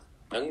wrote it up.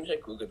 I'm going to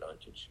check Luka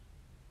Doncic.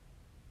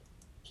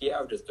 He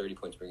averages 30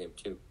 points per game,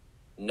 too.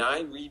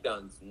 9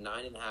 rebounds,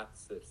 9.5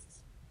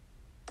 assists.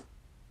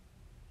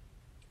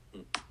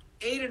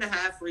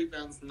 8.5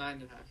 rebounds,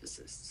 9.5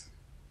 assists.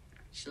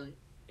 Actually.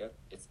 Yep,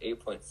 it's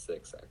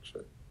 8.6,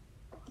 actually.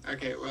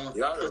 Okay, well.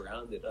 You gotta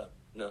round it up.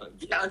 No.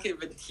 Yeah, okay,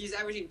 but he's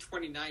averaging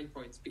 29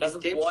 points. That's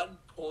 1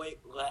 point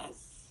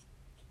less.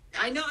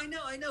 I know,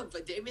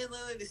 but Damian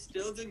Lillard is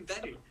still doing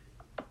better.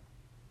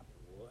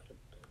 What?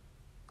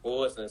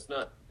 Well, listen, it's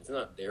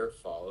not their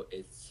fault.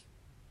 It's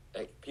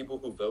like people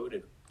who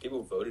voted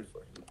for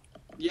him.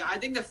 Yeah, I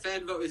think the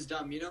fan vote is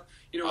dumb. You know.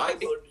 I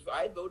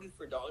voted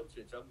for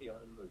Doncic. I'll be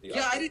honest with you.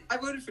 Yeah, I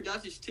voted for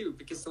Doncic too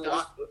because so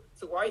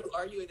why are you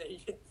arguing that he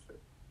didn't?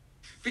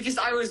 Because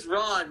I was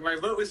wrong. My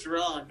vote was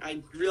wrong.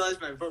 I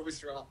realized my vote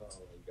was wrong.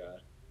 Oh my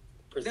god.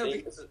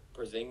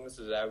 Porzingis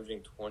is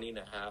averaging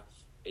 20.5,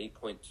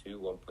 8.2,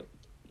 1.3.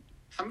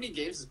 How many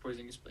games has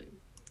Porzingis played?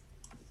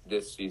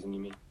 This season, you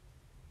mean?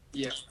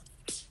 Yeah.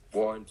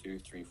 1, 2,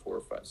 3,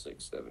 4, 5,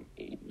 6, 7,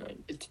 8,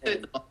 9,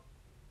 10.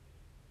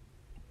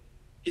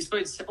 He's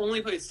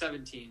only played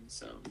 17,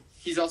 so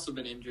he's also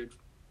been injured.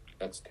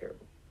 That's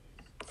terrible.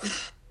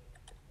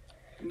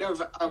 No,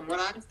 but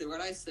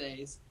what I say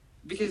is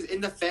because in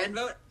the fan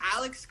vote,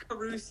 Alex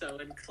Caruso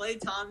and Klay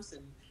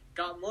Thompson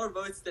got more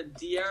votes than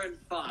De'Aaron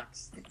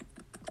Fox.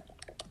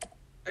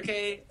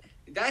 Okay,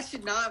 that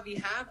should not be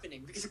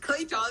happening because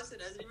Klay Thompson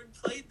hasn't even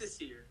played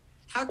this year.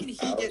 How can he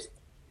get?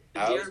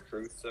 Alex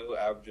Caruso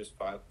averages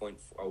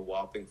a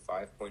whopping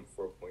 5.4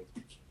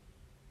 points.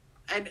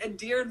 And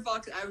De'Aaron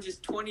Fox averages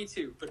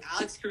 22, but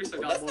Alex Caruso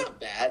got that's more. That's not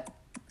bad.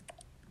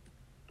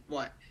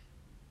 What?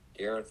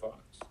 De'Aaron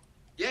Fox.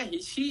 Yeah,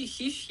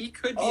 he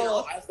could be.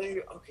 Oh, I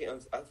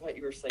thought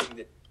you were saying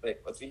that.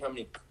 Wait, let's see how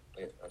many.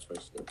 Wait, that's what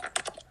I said.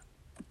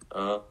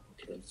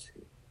 Okay, let's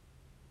see.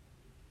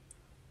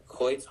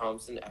 Klay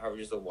Thompson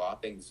averages a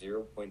whopping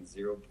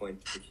 0.0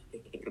 points per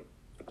game.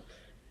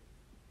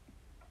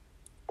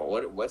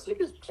 What's like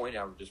his point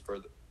averages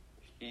for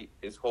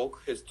his whole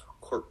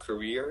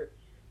career?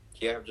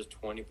 He averages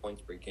 20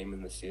 points per game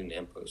in the season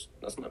and post.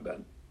 That's not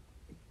bad.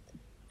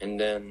 And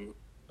then,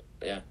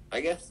 yeah,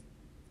 I guess,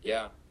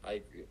 yeah, I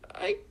agree.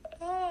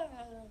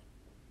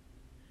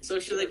 So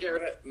should they get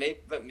rid of?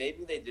 But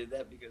maybe they did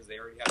that because they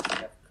already have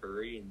Steph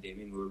Curry and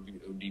Damian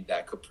would be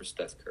backup for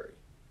Steph Curry.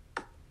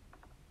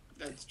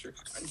 That's true.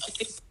 Do you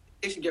think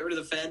they should get rid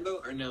of the fan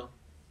vote or no?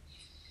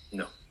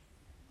 No.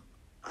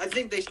 I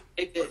think they should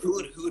take it. Who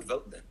would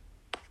vote then?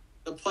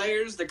 The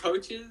players, the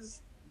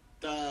coaches,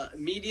 the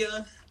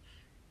media,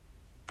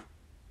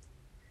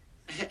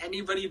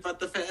 anybody but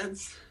the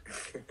fans.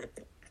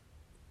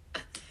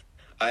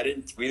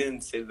 We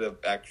didn't say the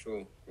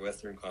actual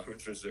Western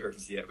Conference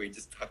reserves yet. We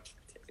just talked.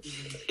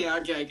 Yeah,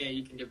 okay,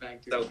 you can get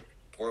back to it. So,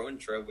 Portland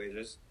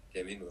Trailblazers,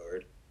 Damian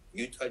Lillard.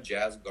 Utah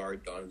Jazz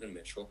guard, Donovan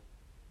Mitchell.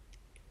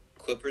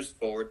 Clippers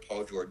forward,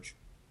 Paul George.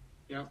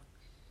 Yep.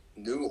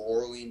 New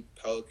Orleans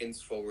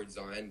Pelicans forward,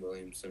 Zion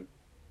Williamson.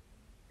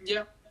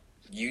 Yep.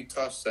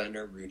 Utah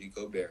center, Rudy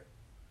Gobert.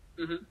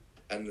 Mm-hmm.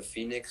 And the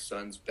Phoenix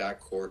Suns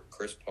backcourt,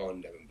 Chris Paul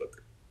and Devin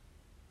Booker.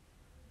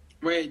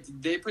 Wait,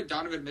 did they put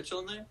Donovan Mitchell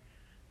in there?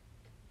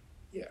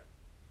 Yeah.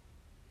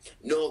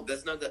 No,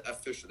 that's not the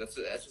official. That's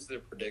just their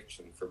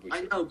prediction for Booker.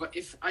 I know, but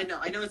I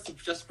know it's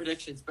just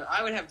predictions, but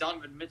I would have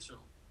Donovan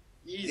Mitchell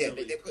easily.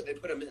 Yeah, they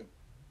put him in.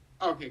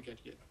 Okay,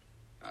 good.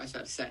 I was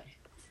about to say.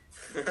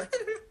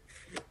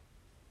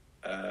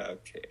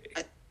 Okay.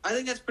 I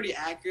think that's pretty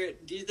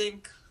accurate. Do you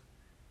think?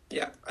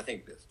 Yeah, I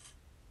think it is.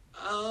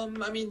 I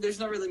mean, there's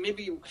not really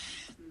maybe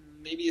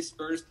a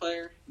Spurs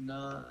player.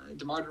 No,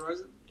 DeMar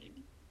DeRozan.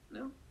 Maybe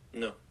no.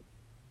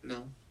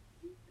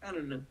 I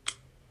don't know.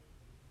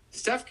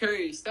 Steph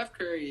Curry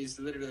definitely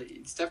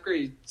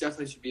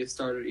should be a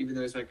starter, even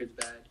though his record's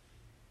bad.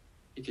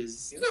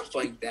 Because he's not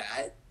playing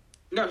bad.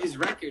 No, his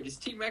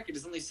team record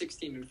is only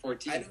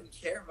 16-14. I don't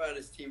care about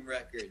his team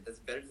record. That's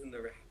better than the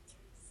Raptors.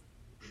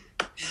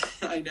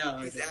 I know.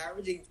 He's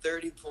averaging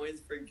 30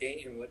 points per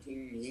game. What do you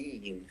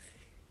mean?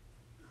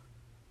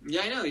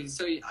 Yeah, I know.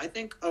 So I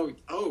think.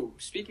 Oh.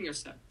 Speaking of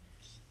Steph,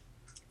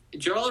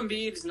 Joel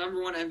Embiid is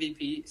number 1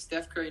 MVP.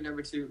 Steph Curry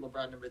number 2.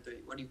 LeBron number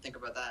 3. What do you think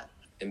about that?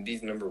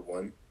 Embiid's number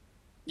 1.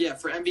 Yeah,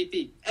 for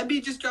MVP.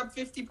 Embiid just dropped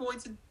 50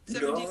 points in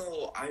 17.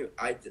 No, I'm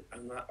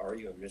not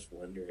arguing. I'm just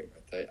wondering.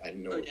 I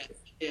didn't know.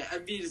 Yeah,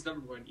 Embiid is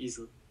number 1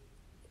 easily.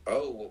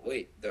 Oh well,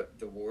 wait. The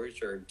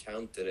Warriors are in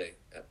town today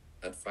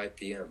at 5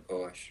 p.m.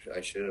 Oh,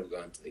 I should have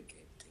gone to the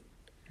game.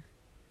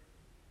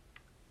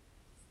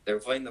 They're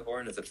playing the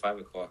Hornets at 5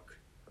 o'clock.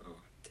 Oh,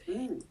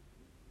 dang.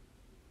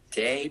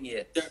 Dang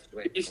it!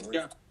 Wait,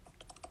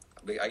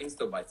 but I can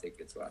still buy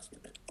tickets last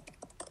minute.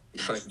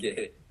 I get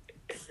it.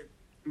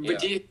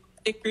 But who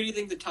do you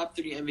think the top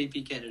 3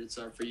 MVP candidates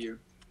are for you?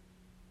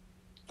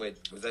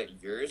 Wait, was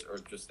that yours or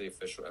just the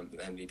official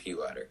MVP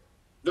ladder?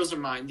 Those are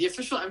mine. The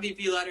official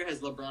MVP ladder has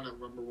LeBron at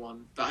number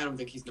 1, but I don't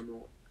think he's number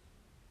 1.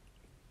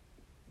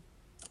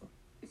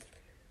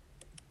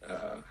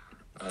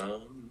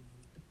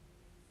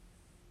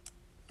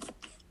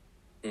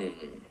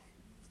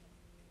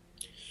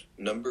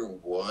 Number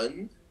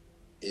one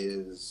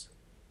is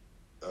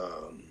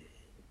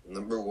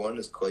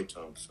Klay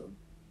Thompson.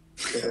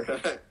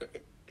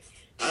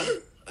 I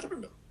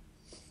don't know.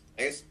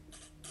 I guess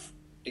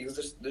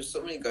because there's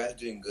so many guys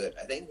doing good.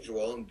 I think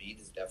Joel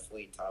Embiid is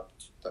definitely top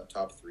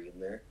 3 in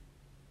there.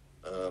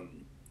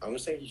 I'm gonna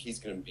say he's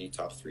gonna be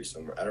top 3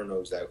 somewhere. I don't know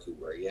exactly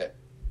where yet.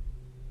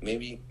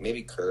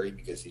 Maybe Curry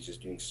because he's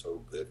just doing so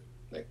good,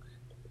 like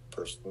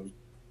personally.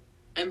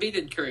 Embiid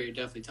and Curry are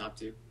definitely top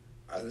 2.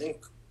 I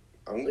think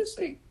I'm gonna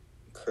say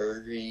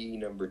Curry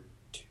number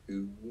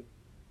 2.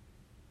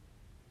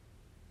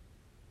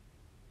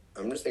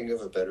 I'm just thinking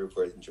of a better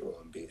player than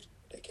Joel Embiid.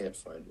 I can't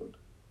find one.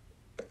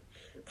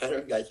 I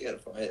can't find. I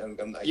can't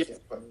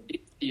find one.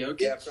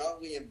 Jokic? Yeah,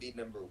 probably Embiid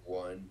number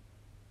 1,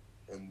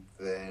 and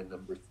then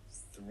number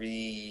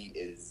 3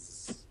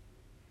 is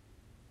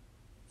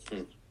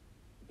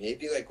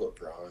maybe like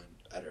LeBron.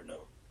 I don't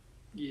know.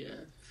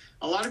 Yeah,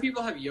 a lot of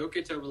people have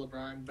Jokic over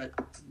LeBron, but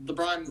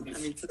LeBron. I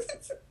mean,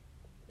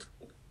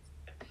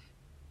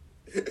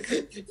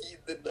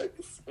 the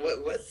Nuggets.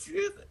 What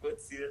seed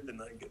are the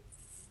Nuggets?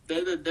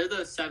 They're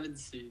the 7th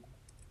seed.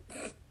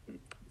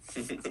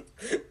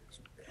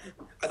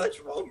 I thought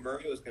Jamal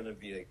Murray was gonna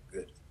be like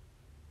good.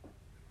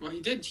 Well, he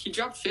did. He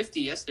dropped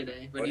 50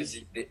 yesterday. But I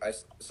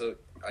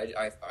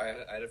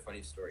had a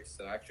funny story.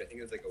 So actually, I think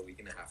it was like a week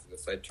and a half ago.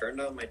 So I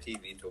turned on my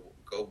TV to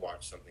go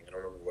watch something. I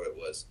don't remember what it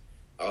was.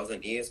 I was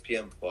on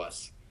ESPN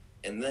Plus,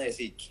 and then I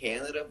see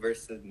Canada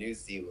versus New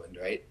Zealand.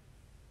 Right.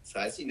 So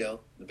as you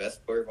know, the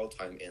best player of all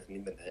time, Anthony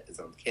Bennett, is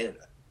on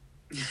Canada.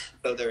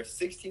 So there are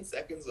 16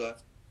 seconds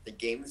left. The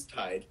game is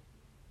tied.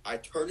 I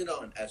turn it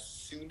on as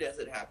soon as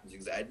it happens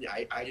because I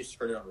just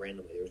turn it on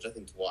randomly. There was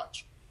nothing to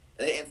watch.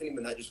 And then Anthony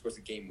Bennett just scores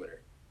a game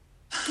winner.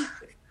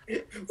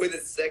 With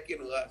a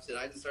second left, and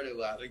I just started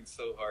laughing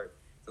so hard.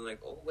 So I'm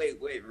like, oh, wait,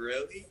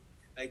 really?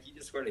 Like, he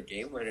just scored a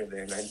game winner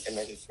there, and I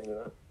just turned it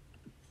on.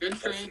 Good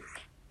for him.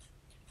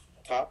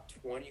 Top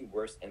 20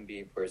 worst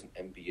NBA players in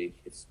NBA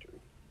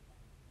history.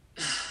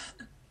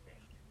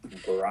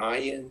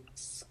 Brian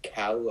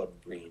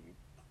Scalabrine.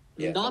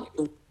 Yeah,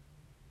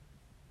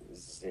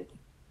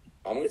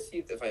 I'm going to see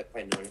if I know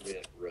anybody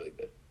that's really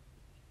good.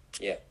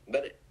 Yeah,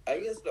 but I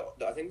guess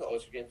I think the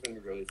All-Star Game's going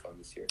to be really fun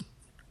this year.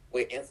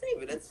 Wait, Anthony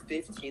Bennett's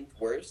 15th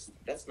worst?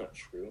 That's not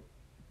true.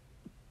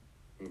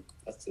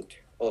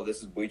 This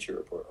is Bleacher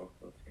Report. Oh,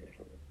 okay. I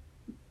don't know.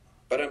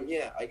 But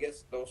yeah, I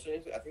guess I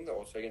think the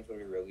All-Star Game's going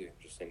to be really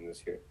interesting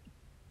this year.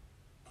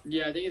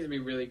 Yeah, I think it's going to be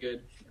really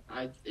good.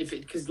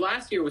 Because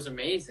last year was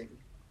amazing.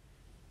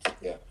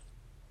 Yeah.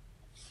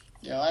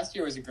 Yeah, last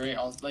year was a great.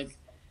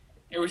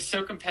 It was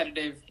so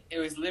competitive. It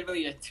was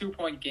literally a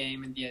 2-point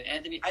game in the end.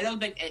 Anthony, I don't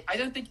think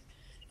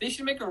they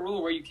should make a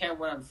rule where you can't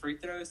win on free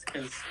throws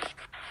because.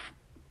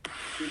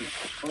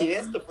 He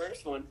missed the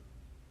first one.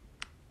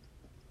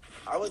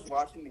 I was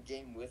watching the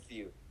game with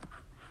you,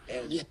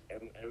 and we're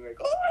like,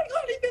 "Oh my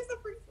god, he missed the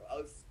free throw!" I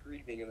was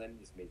screaming, and then he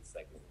just made the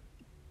second one.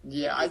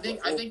 Yeah, I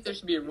think there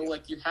should be a rule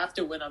like you have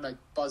to win on a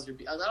buzzer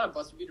beater, not a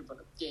buzzer beater, but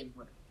a game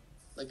winner,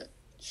 like a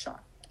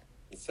shot.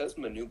 It says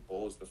Manute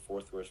Bol is the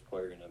 4th worst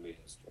player in NBA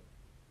history.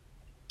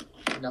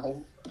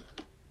 No.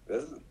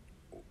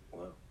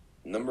 Wow.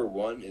 Number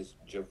 1 is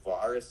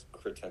Javaris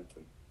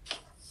Crittenton.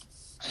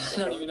 I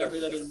don't even know who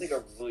that is. I think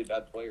a really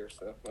bad player,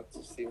 so let's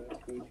just see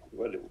who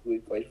he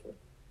played for.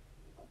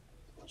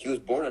 He was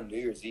born on New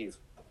Year's Eve.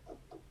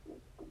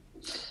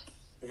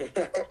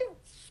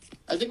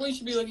 I think what you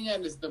should be looking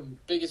at is the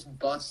biggest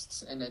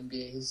busts in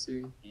NBA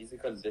history. He's a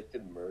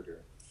convicted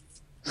murderer.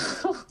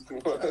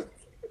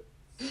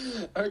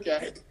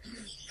 Okay.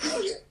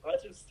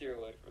 Let's just steer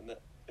away from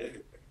that.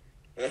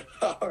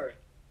 Alright.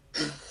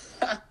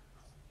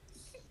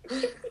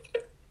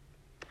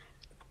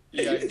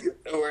 Yeah.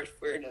 The worst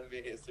player in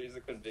NBA history is a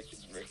convicted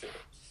murderer.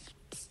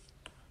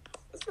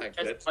 That's not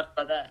good. What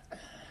about that?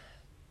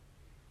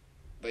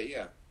 But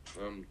yeah,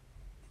 I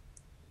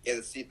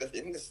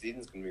think the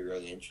season's gonna be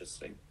really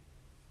interesting.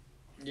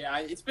 Yeah,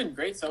 it's been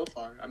great so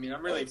far. I mean,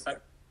 I'm really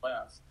excited for the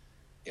playoffs.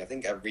 Yeah, I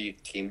think every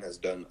team has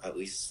done at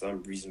least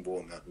some reasonable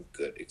amount of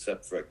good,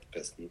 except for like the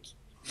Pistons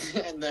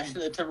and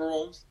the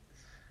Timberwolves.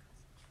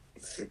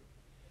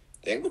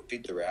 They almost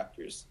beat the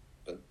Raptors,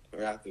 but the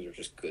Raptors are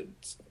just good.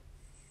 So.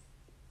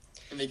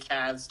 And the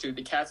Cavs too.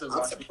 The Cavs have.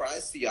 I'm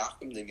surprised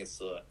Siakam didn't get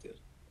selected.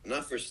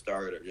 Not for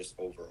starter, just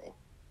overall.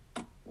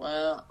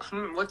 Well,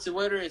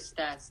 what are his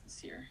stats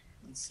this year?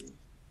 Let's see.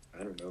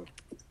 I don't know.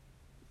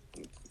 Let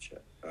me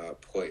check.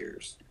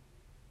 Players.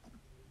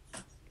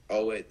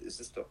 Oh wait, is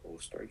this the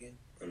All-Star game?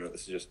 Oh no,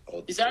 this is just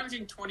all. He's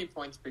averaging 20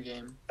 points per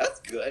game. That's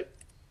good.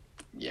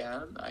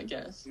 Yeah, I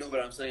guess. No, but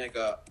I'm saying like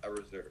a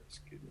reserve.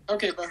 Excuse me.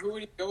 Okay, but who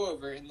would he go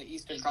over in the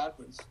Eastern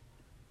Conference?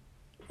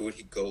 Who would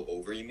he go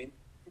over? You mean?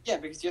 Yeah,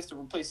 because he has to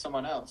replace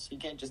someone else. He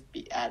can't just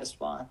be at a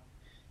spot.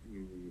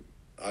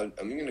 I'm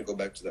gonna go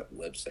back to that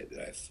website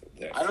that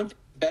I don't think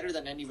it's better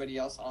than anybody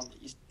else on the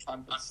Eastern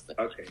Conference.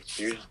 Okay,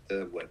 here's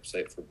the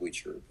website for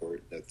Bleacher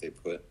Report that they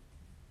put.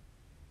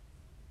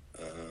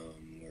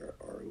 Where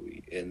are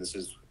we? And this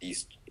is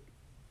East.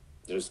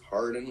 There's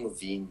Harden,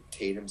 Levine,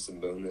 Tatum,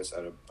 Sabonis,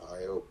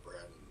 Adebayo,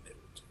 Brown, and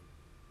Middleton.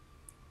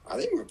 I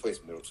think we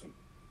replace Middleton.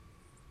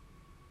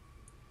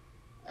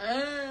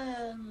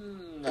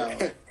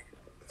 No.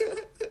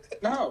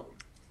 No.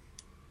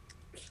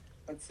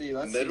 Let's see.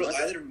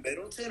 Either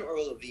Middleton or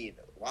Levine.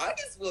 Why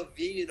is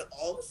Levine an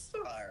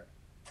all-star?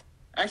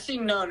 Actually,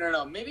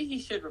 no. Maybe he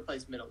should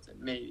replace Middleton.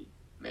 Maybe.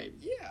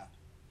 Yeah.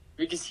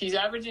 Because he's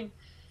averaging...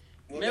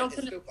 Well,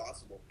 Middleton...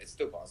 It's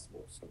still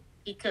possible. So.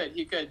 He could.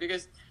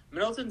 Because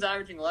Middleton's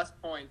averaging less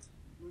points.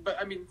 But,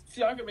 I mean,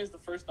 Siakam is the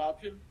first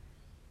option.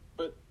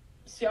 But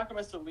Siakam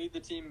has to lead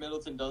the team.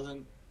 Middleton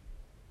doesn't.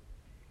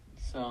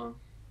 So...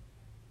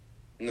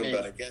 No, maybe.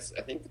 But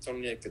I think it's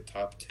only like the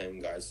top 10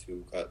 guys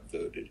who got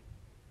voted.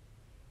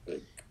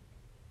 Like,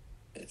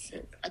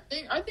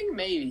 I think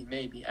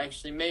maybe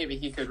actually maybe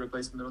he could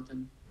replace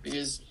Middleton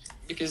because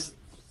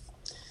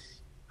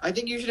I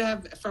think you should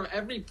have from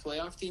every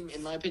playoff team.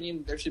 In my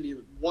opinion, there should be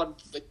one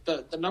like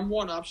the number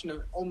one option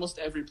of almost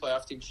every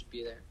playoff team should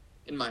be there.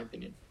 In my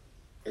opinion.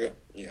 Okay.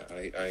 Yeah,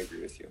 I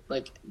agree with you.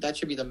 Like that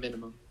should be the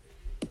minimum,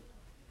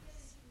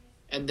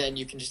 and then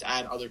you can just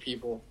add other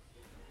people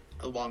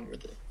along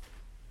with it.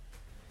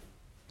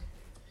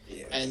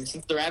 Yeah. And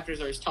since the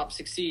Raptors are his top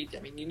 6 seed, I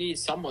mean, you need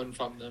someone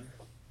from them,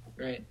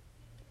 right?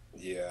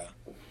 Yeah.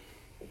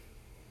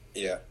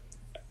 Yeah.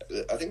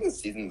 I think this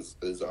season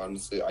is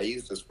honestly, I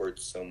use this word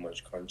so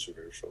much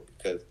controversial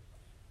because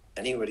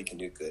anybody can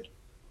do good.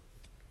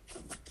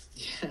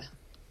 Yeah.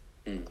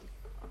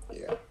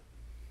 Yeah.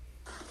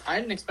 I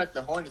didn't expect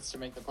the Hornets to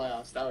make the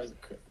playoffs. That was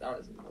one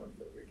of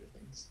the weirder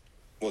things.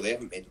 Well, they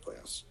haven't made the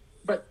playoffs.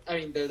 But, I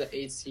mean, they're the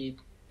 8th seed.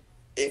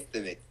 If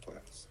they make the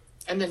playoffs.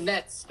 And the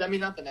Nets. I mean,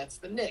 not the Nets.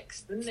 The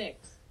Knicks. The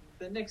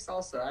Knicks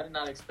also. I did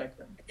not expect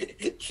them. I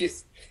think he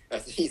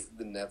said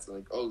the Nets. I'm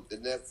like, oh, the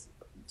Nets.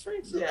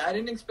 Yeah, I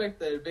didn't expect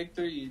the Big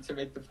Three to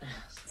make the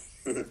playoffs.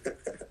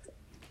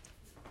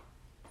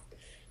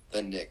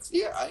 The Knicks.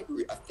 Yeah, I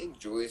agree. I think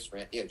Julius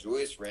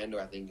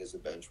Randle, I think, is a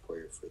bench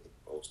player for the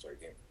All-Star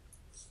game.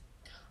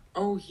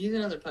 Oh, he's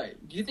another player.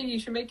 Do you think he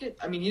should make it?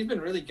 I mean, he's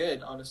been really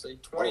good, honestly.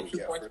 22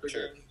 points per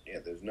game. Yeah,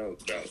 there's no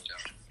doubt.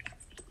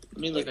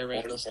 Let me look at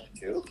Randall's.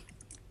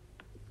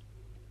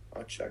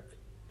 I'll check.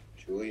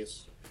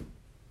 Julius.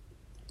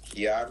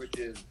 He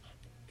averages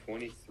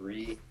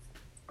 23,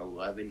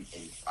 11, and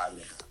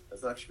 5.5.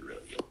 That's actually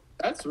really good.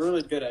 That's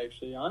really good,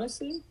 actually.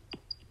 Honestly.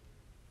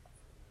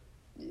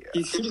 Yeah.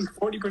 He's shooting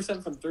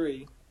 40% from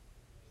 3.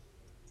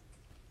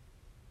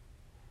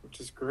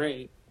 Which is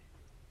great.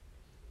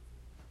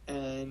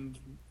 And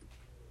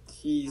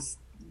he's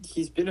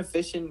been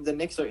efficient. The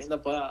Knicks are in the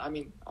playoff. I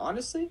mean,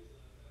 honestly,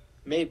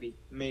 maybe.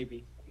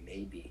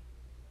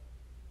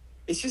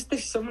 It's just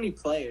there's so many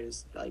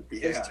players. Like,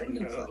 there's too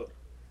many players.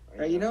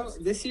 Right, you know,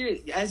 this year,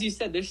 as you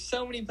said, there's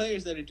so many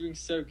players that are doing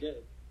so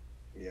good.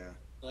 Yeah.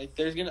 Like,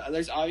 there's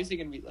obviously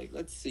gonna be like,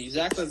 let's see,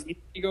 Zach Levine.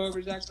 You go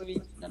over Zach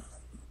Levine? No.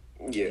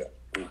 Yeah.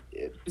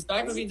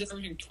 Zach Levine's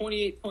averaging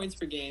 28 points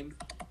per game,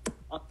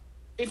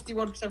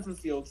 51% from the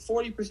field,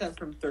 40%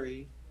 from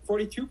 3,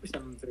 42%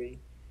 from 3,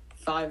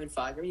 5 and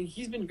 5. I mean,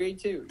 he's been great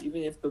too,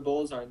 even if the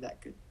Bulls aren't that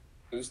good.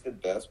 Who's the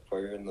best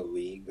player in the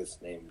league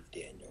that's named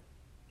Daniel?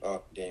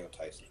 Oh, Daniel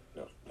Tyson.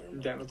 No.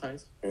 Daniel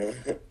Tyson.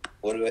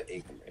 What about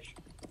Akers?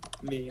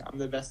 Me. I'm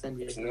the best NBA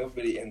There's player.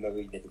 nobody in the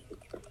league named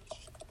Akers.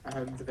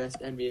 I'm the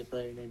best NBA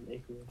player named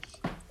Akers.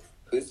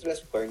 Who's the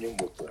best player named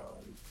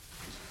LeBron?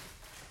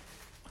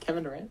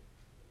 Kevin Durant?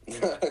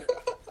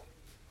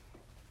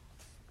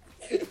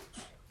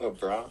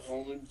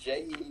 LeBron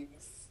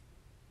James.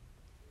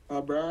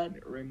 LeBron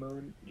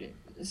Raymond James.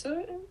 Is that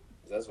it?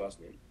 Is that his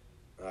last name?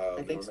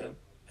 I think so.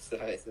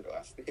 I said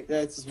last name.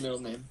 That's his middle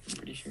name, I'm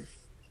pretty sure.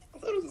 I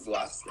thought it was his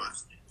last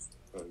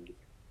name.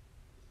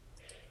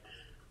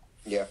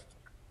 Yeah.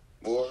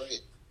 Well, all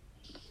right.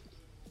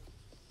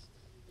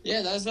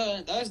 Yeah, that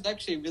was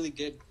actually really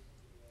good.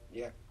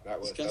 Yeah, that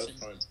was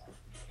fun.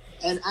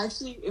 And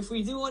actually, if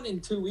we do one in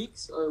 2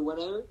 weeks or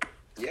whatever,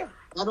 yeah,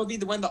 that'll be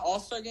when the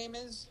All-Star game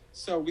is.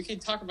 So we can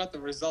talk about the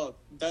result.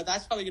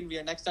 That's probably going to be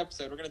our next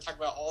episode. We're going to talk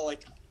about all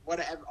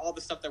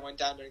the stuff that went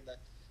down during the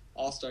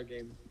All-Star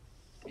game.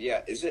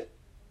 Yeah, is it?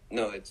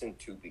 No, it's in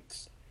 2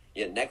 weeks.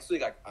 Yeah, next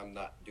week we're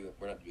not doing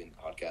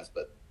the podcast,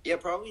 but yeah,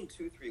 probably in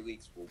 2-3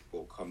 weeks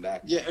we'll come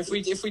back. Yeah, if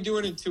we do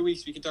it in 2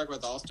 weeks, we can talk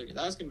about the All-Star game.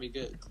 That was going to be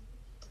good.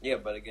 Yeah,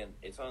 but again,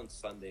 it's on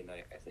Sunday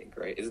night, I think,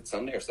 right? Is it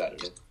Sunday or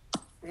Saturday?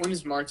 When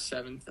is March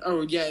 7th?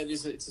 Oh, yeah, it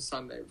is. It's a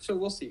Sunday. So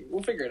we'll see.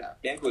 We'll figure it out.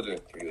 Yeah, we'll do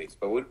it in 3 weeks,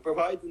 but we'll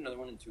probably do another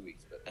one in 2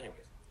 weeks. But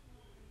anyways.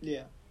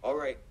 Yeah. All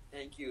right.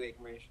 Thank you,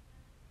 Akers.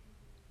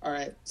 All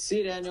right. See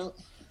you, Daniel.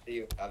 See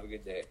you. Have a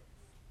good day.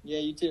 Yeah,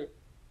 you too.